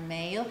or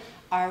male,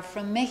 are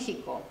from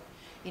Mexico.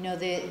 You know,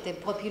 the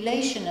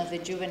population of the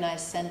juvenile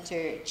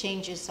center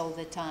changes all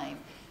the time.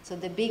 So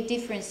the big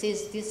difference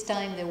is this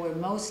time they were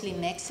mostly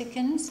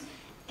Mexicans,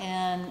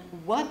 and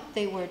what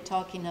they were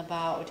talking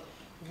about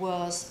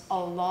was a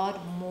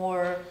lot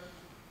more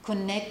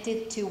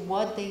connected to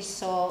what they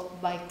saw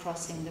by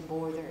crossing the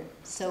border.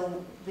 So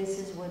this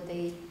is what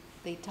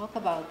they talk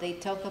about. They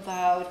talk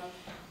about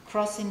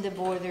crossing the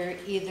border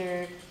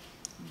either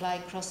by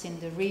crossing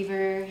the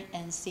river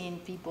and seeing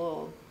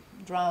people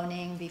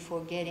drowning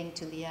before getting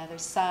to the other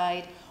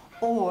side,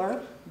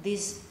 or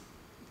this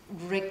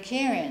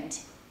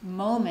recurrent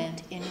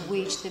moment in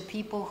which the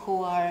people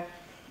who are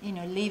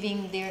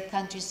leaving their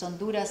countries,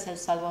 Honduras, El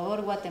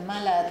Salvador,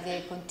 Guatemala,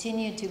 they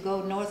continue to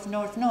go north,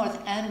 north,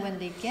 north, and when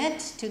they get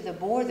to the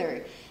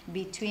border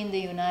between the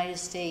United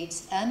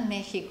States and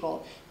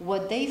Mexico,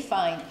 what they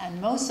find, and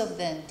most of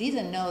them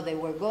didn't know they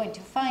were going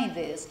to find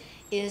this,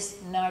 is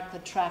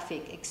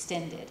narco-traffic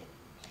extended.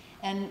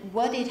 And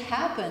what it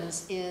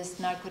happens is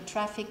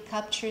narco-traffic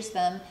captures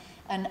them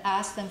and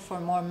asks them for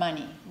more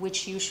money,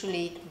 which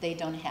usually they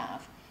don't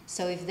have.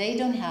 So if they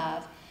don't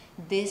have,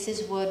 this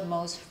is what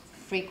most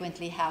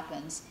frequently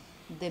happens.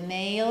 The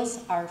males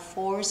are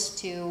forced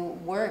to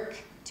work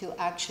to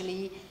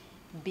actually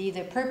be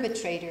the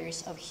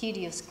perpetrators of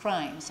hideous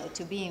crimes, or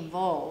to be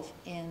involved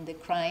in the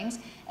crimes,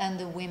 and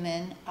the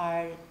women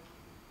are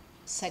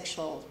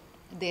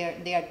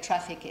they are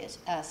trafficked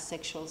as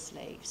sexual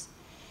slaves.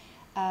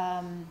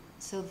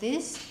 So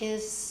this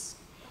is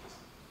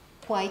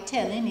quite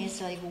telling.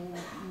 It's like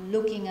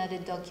looking at a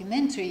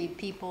documentary,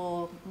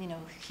 people,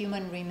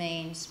 human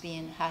remains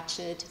being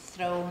hatcheted,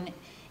 thrown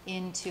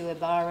into a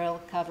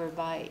barrel covered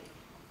by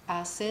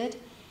acid.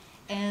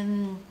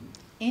 And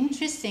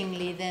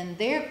interestingly, then,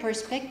 their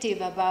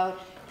perspective about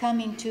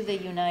coming to the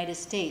United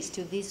States,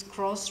 to these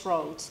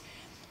crossroads,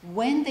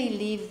 when they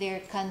leave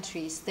their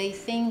countries, they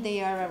think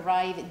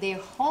they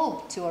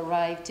hope to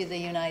arrive to the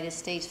United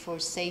States for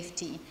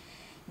safety.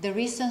 The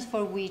reasons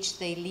for which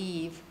they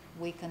leave,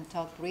 we can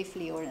talk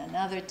briefly or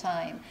another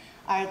time,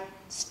 are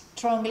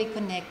strongly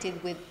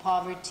connected with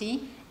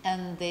poverty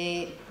and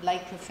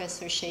like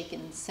Professor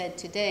Shaken said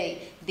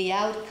today, the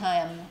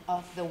outcome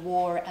of the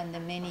war and the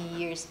many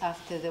years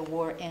after the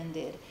war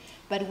ended.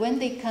 But when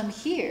they come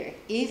here,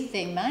 if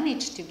they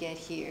manage to get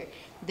here,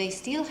 they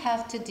still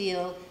have to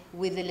deal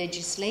with the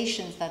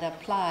legislations that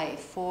apply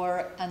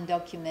for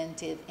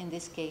undocumented, in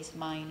this case,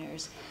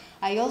 minors.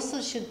 I also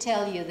should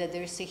tell you that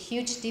there's a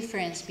huge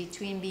difference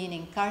between being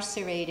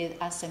incarcerated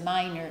as a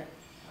minor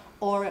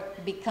or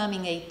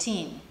becoming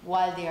 18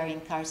 while they are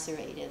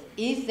incarcerated.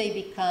 If they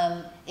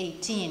become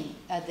 18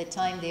 at the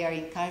time they are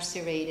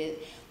incarcerated,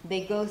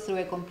 they go through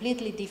a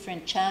completely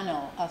different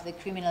channel of the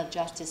criminal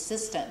justice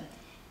system,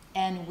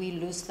 and we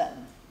lose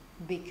them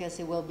because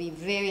it will be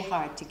very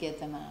hard to get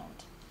them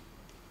out.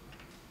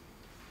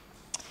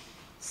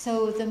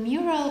 So the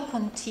mural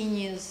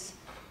continues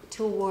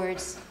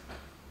towards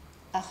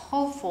a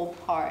hopeful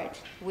part,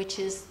 which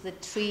is the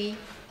tree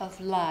of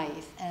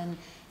life, and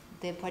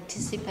the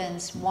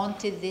participants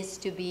wanted this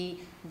to be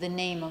the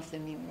name of the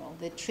mural,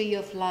 the tree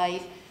of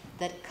life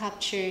that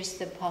captures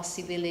the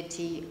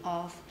possibility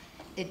of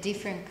a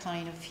different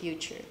kind of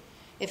future,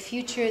 a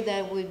future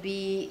that would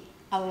be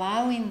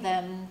allowing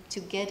them to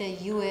get a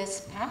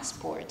U.S.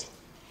 passport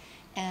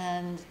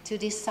and to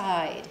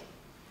decide,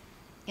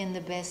 in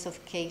the best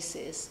of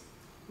cases,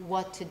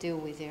 what to do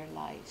with their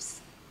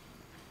lives.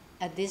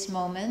 At this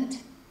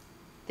moment,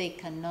 they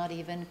cannot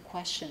even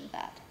question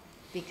that,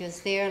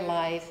 because their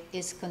life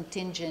is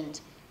contingent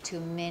to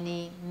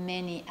many,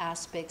 many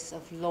aspects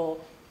of law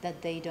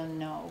that they don't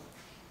know.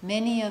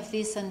 Many of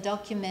these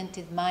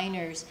undocumented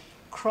minors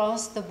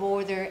crossed the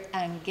border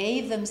and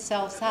gave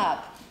themselves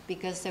up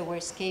because they were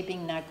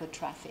escaping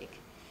narco-traffic.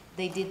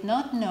 They did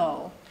not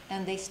know,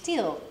 and they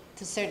still,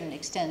 to a certain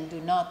extent,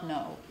 do not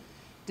know,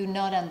 do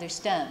not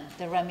understand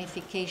the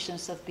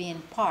ramifications of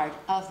being part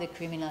of the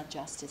criminal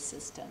justice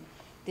system.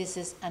 This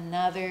is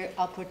another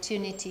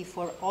opportunity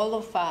for all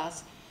of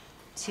us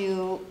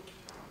to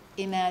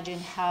imagine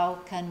how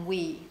can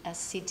we, as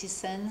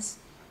citizens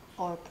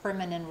or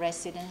permanent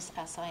residents,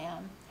 as I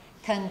am,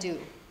 can do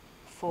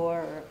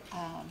for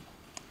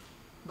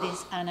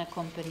these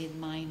unaccompanied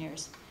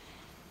minors.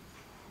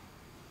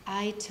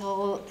 I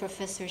told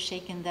Professor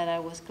Shaken that I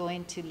was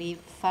going to leave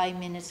 5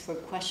 minutes for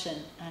question,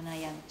 and I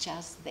am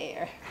just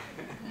there.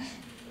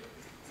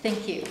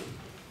 Thank you.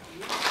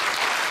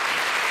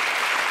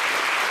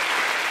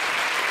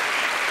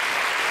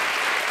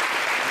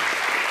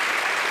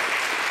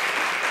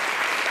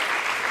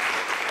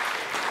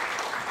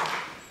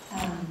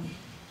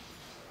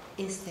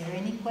 Is there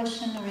any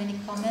question or any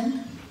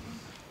comment?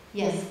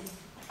 Yes.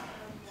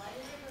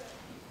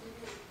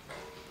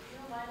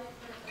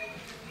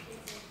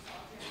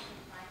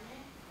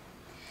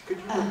 Could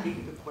you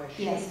repeat the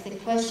question? Yes, the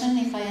question,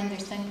 if I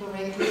understand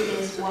correctly,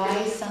 is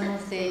why some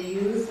of the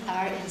youth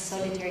are in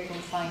solitary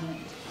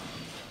confinement.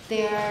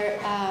 They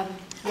are,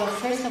 well,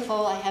 first of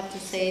all, I have to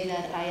say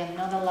that I am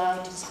not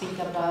allowed to speak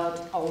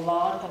about a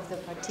lot of the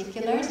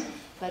particulars,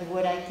 but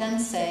what I can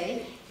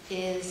say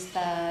is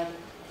that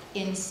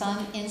in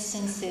some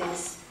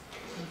instances,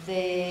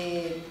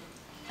 the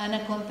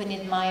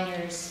unaccompanied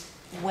minors,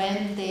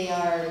 when they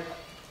are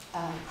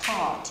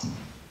caught,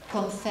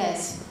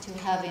 confess to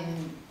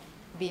having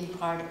been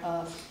part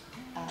of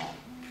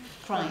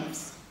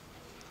crimes.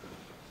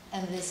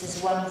 and this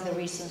is one of the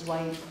reasons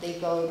why they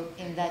go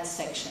in that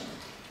section.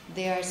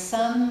 There are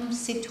some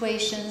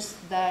situations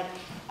that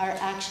are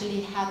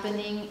actually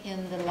happening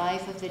in the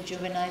life of the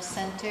juvenile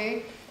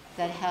center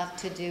that have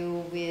to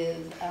do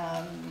with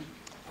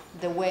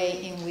the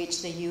way in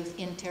which the youth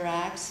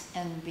interacts,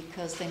 and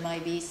because there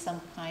might be some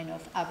kind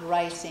of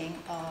uprising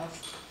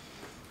of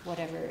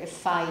whatever, a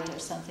fight or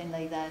something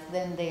like that,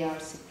 then they are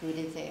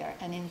secluded there.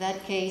 And in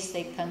that case,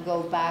 they can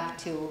go back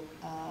to,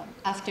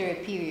 after a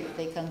period,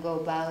 they can go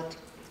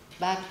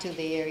back to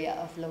the area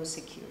of low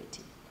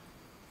security.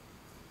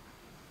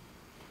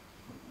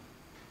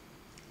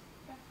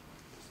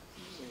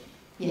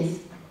 Yes?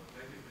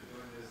 Thank you for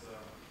doing this.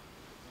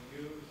 When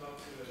you talk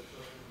to the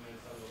children from El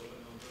Salvador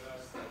and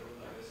Honduras that were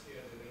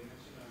did they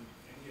mention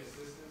any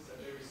assistance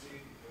that they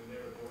received when they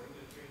were boarding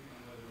the train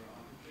and when they were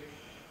on the train?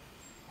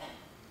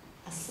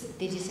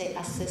 Did you say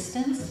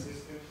assistance?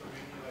 Assistance from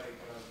any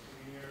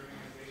community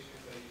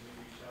organizations that you can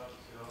reach out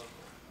to help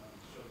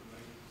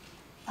children?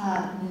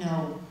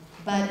 No,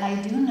 but I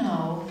do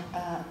know,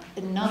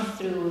 not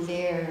through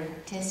their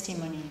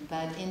testimony,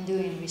 but in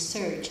doing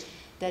research,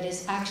 that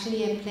is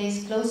actually a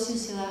place close to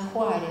Ciudad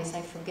Juarez,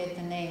 I forget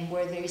the name,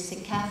 where there is a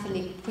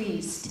Catholic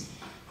priest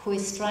who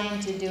is trying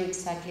to do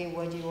exactly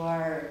what you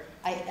are,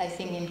 I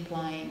think,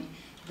 implying,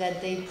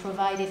 that they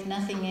provide, if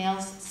nothing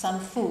else, some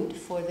food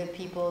for the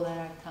people that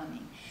are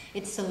coming.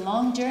 It's a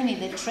long journey.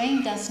 The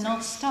train does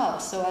not stop.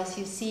 So as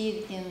you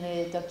see in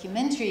the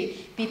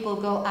documentary, people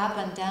go up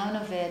and down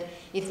of it.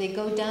 If they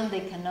go down, they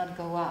cannot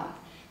go up.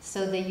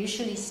 So they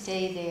usually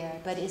stay there,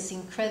 but it's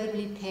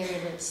incredibly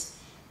perilous.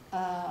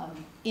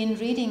 In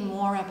reading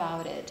more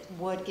about it,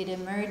 what it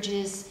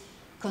emerges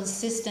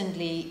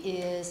consistently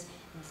is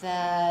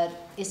that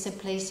it's a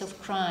place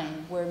of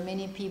crime where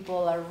many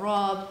people are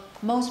robbed,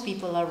 most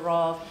people are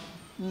robbed,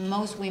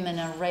 most women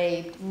are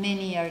raped,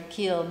 many are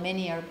killed,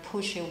 many are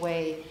pushed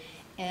away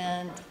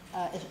and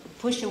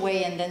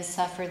then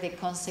suffer the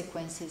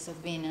consequences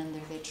of being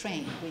under the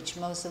train, which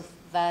most of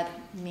that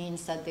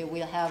means that they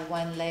will have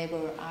one leg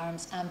or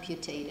arms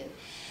amputated.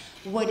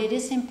 What it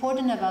is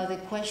important about the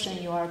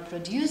question you are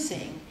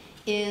producing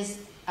is,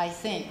 I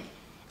think,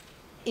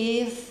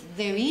 if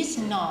there is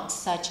not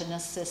such an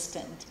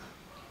assistance,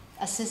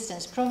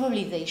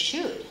 probably they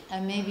should.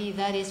 And maybe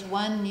that is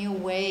one new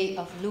way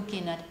of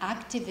looking at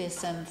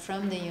activism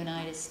from the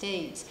United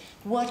States.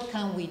 What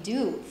can we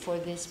do for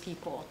these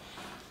people?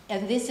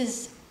 And this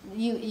is,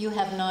 you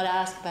have not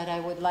asked, but I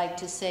would like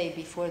to say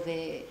before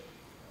the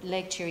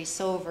lecture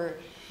is over,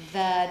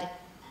 that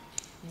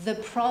the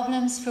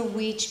problems for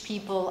which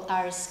people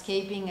are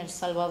escaping El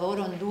Salvador,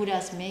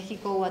 Honduras,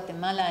 Mexico,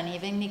 Guatemala, and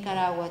even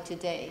Nicaragua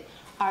today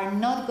are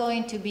not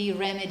going to be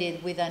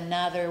remedied with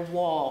another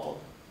wall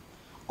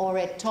or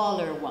a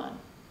taller one.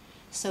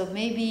 So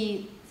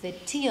maybe the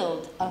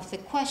tilt of the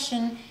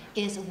question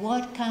is,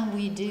 what can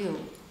we do?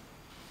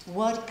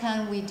 What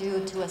can we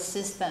do to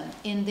assist them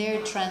in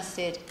their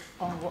transit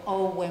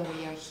or when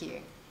we are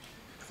here?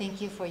 Thank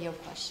you for your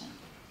question.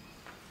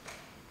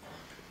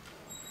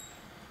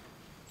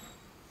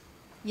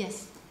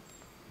 Yes?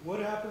 What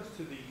happens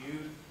to the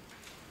youth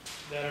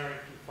that are in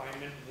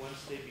confinement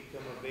once they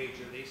become of age?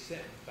 Are they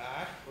sent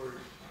back, or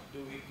do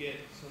we get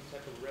some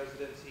type of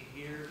residency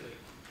here?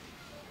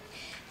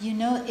 You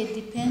know, it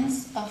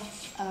depends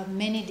of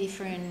many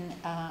different,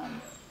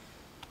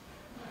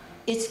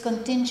 it's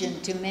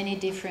contingent to many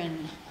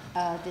different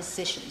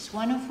decisions.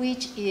 One of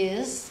which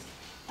is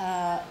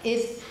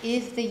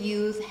if the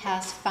youth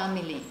has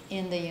family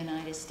in the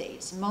United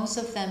States. Most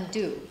of them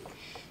do.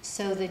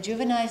 So the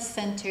Juvenile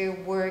Center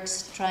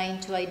works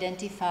trying to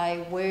identify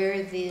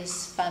where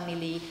this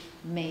family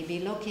may be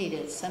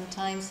located.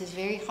 Sometimes it's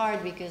very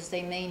hard because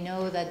they may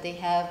know that they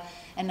have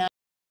an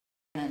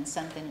island,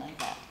 something like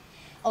that.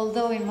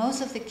 Although in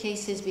most of the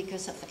cases,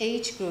 because of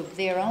age group,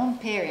 their own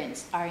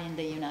parents are in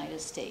the United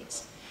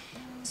States.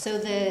 So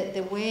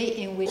the way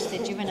in which the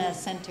Juvenile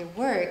Center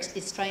works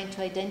is trying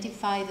to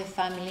identify the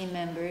family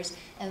members,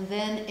 and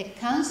then a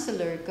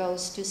counselor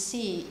goes to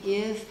see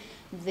if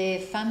the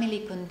family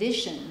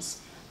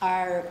conditions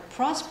are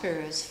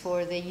prosperous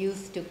for the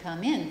youth to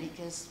come in,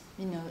 because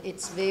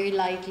it's very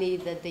likely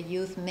that the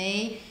youth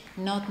may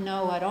not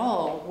know at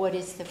all what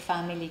is the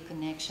family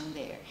connection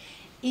there.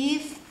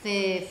 If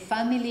the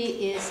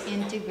family is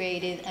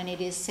integrated and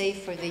it is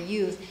safe for the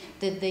youth,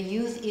 that the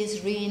youth is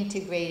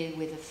reintegrated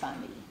with the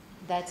family.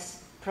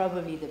 That's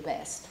probably the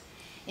best.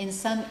 In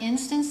some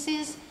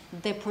instances,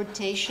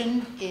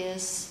 deportation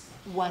is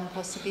one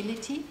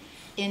possibility.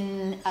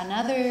 In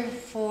another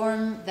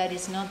form that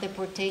is not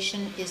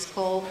deportation is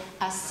called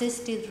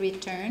assisted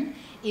return.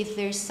 If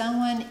there's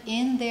someone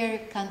in their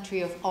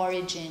country of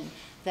origin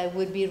that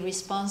would be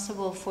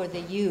responsible for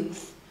the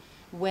youth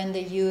when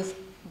the youth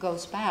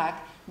goes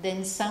back,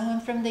 then someone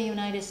from the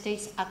United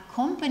States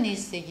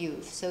accompanies the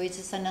youth. So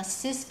it's an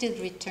assisted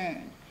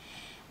return.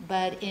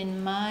 But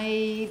in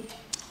my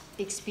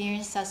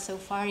experience so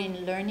far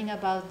in learning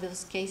about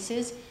those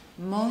cases,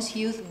 most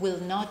youth will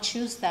not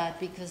choose that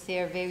because they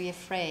are very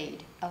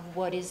afraid of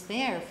what is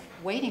there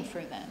waiting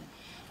for them.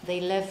 They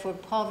left for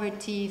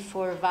poverty,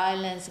 for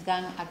violence,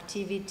 gang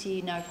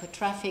activity,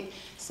 narcotraffic.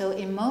 So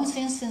in most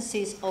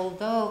instances,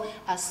 although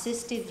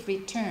assisted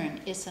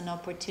return is an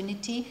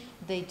opportunity,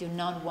 they do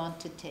not want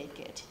to take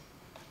it.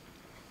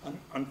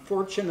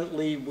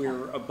 Unfortunately,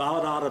 we're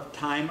about out of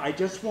time. I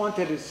just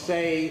wanted to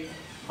say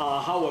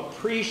how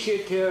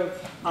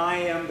appreciative I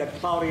am that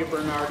Claudia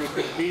Bernardi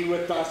could be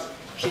with us.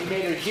 She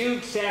made a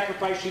huge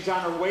sacrifice. She's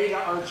on her way to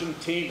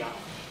Argentina.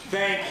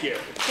 Thank you.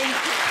 Thank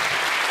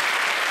you.